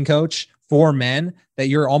female dating coach for men that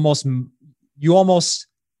you almost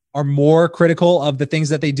are more critical of the things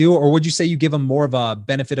that they do? Or would you say you give them more of a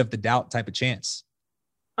benefit of the doubt type of chance?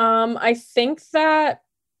 I think that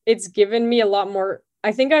it's given me a lot more.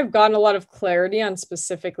 I think I've gotten a lot of clarity on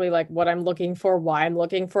specifically like what I'm looking for, why I'm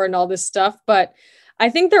looking for, and all this stuff. But I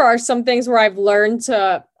think there are some things where I've learned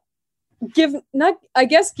to give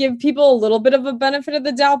people a little bit of a benefit of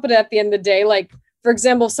the doubt, but at the end of the day, like, for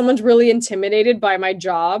example, if someone's really intimidated by my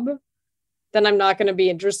job, then I'm not going to be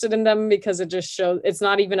interested in them, because it just shows it's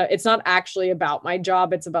not actually about my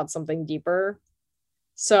job. It's about something deeper.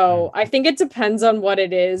 So I think it depends on what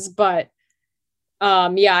it is, but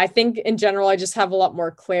I think in general, I just have a lot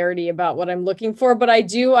more clarity about what I'm looking for, but I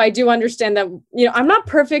do understand that, I'm not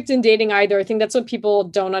perfect in dating either. I think that's what people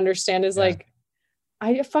don't understand is like,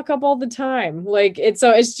 I fuck up all the time. Like it's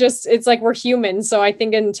like, we're humans. So I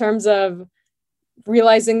think in terms of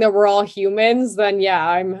realizing that we're all humans, then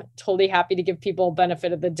I'm totally happy to give people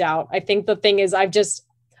benefit of the doubt. I think the thing is I've just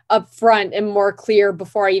upfront and more clear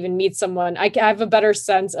before I even meet someone. I have a better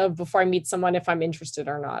sense of before I meet someone if I'm interested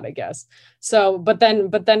or not, I guess. So, but then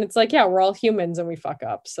it's like, we're all humans and we fuck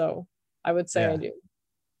up. So I would say I do.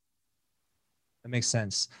 That makes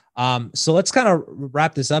sense. So let's kind of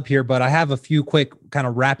wrap this up here, but I have a few quick kind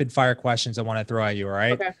of rapid fire questions I want to throw at you. All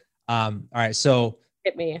right. Okay. All right. So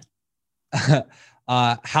hit me.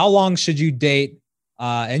 How long should you date?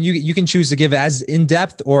 And you can choose to give as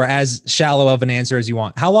in-depth or as shallow of an answer as you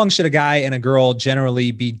want. How long should a guy and a girl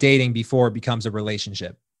generally be dating before it becomes a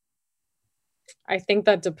relationship? I think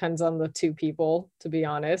that depends on the two people, to be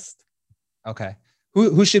honest. Okay.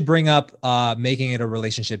 Who should bring up making it a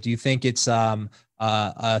relationship? Do you think it's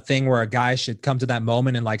a thing where a guy should come to that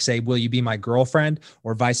moment and like say, will you be my girlfriend,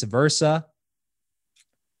 or vice versa?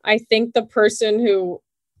 I think the person who,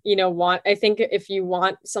 I think if you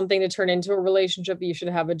want something to turn into a relationship, you should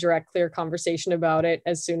have a direct, clear conversation about it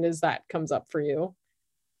as soon as that comes up for you.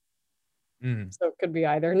 So it could be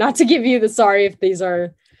either. Not to give you sorry if these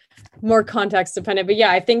are more context dependent. But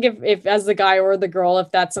yeah, I think if as the guy or the girl, if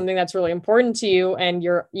that's something that's really important to you and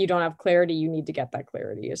you don't have clarity, you need to get that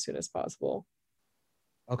clarity as soon as possible.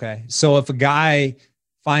 Okay. So if a guy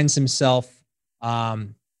finds himself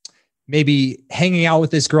maybe hanging out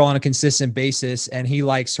with this girl on a consistent basis and he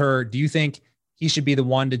likes her, do you think he should be the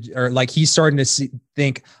one to, or like he's starting to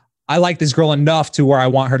think, I like this girl enough to where I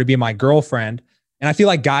want her to be my girlfriend? And I feel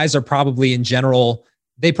like guys are probably in general,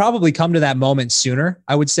 they probably come to that moment sooner,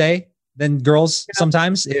 I would say, than girls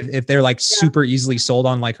sometimes if they're like super easily sold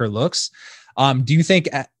on like her looks. Do you think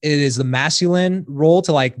it is the masculine role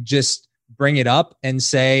to like just bring it up and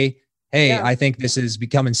say, hey, I think this is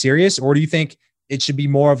becoming serious? Or do you think it should be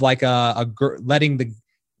more of like letting the,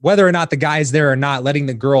 whether or not the guy is there or not, letting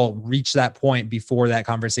the girl reach that point before that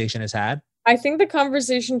conversation is had? I think the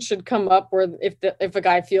conversation should come up where if a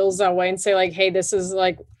guy feels that way and say like, hey, this is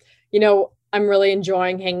like, I'm really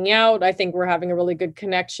enjoying hanging out. I think we're having a really good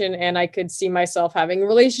connection and I could see myself having a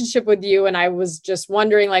relationship with you. And I was just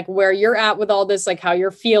wondering like where you're at with all this, like how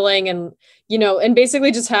you're feeling and, and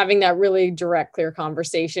basically just having that really direct, clear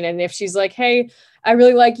conversation. And if she's like, hey, I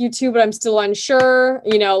really like you too, but I'm still unsure,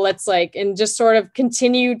 let's and just sort of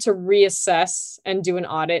continue to reassess and do an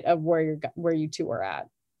audit of where you two are at.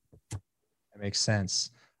 That makes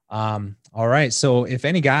sense. All right. So if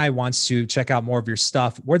any guy wants to check out more of your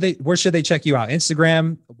stuff, where should they check you out?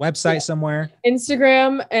 Instagram, website somewhere?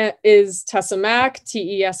 Instagram is Tessa Mac,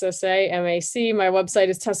 TESSAMAC. My website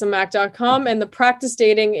is tessamac.com and the practice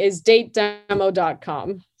dating is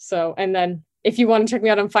datedemo.com. So, and then if you want to check me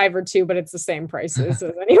out on Fiverr too, but it's the same prices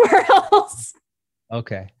as anywhere else.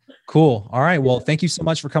 Okay, cool. All right. Well, thank you so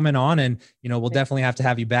much for coming on and, we'll definitely have to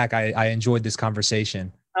have you back. I enjoyed this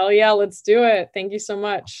conversation. Oh yeah, let's do it. Thank you so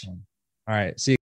much. Awesome. All right. See you.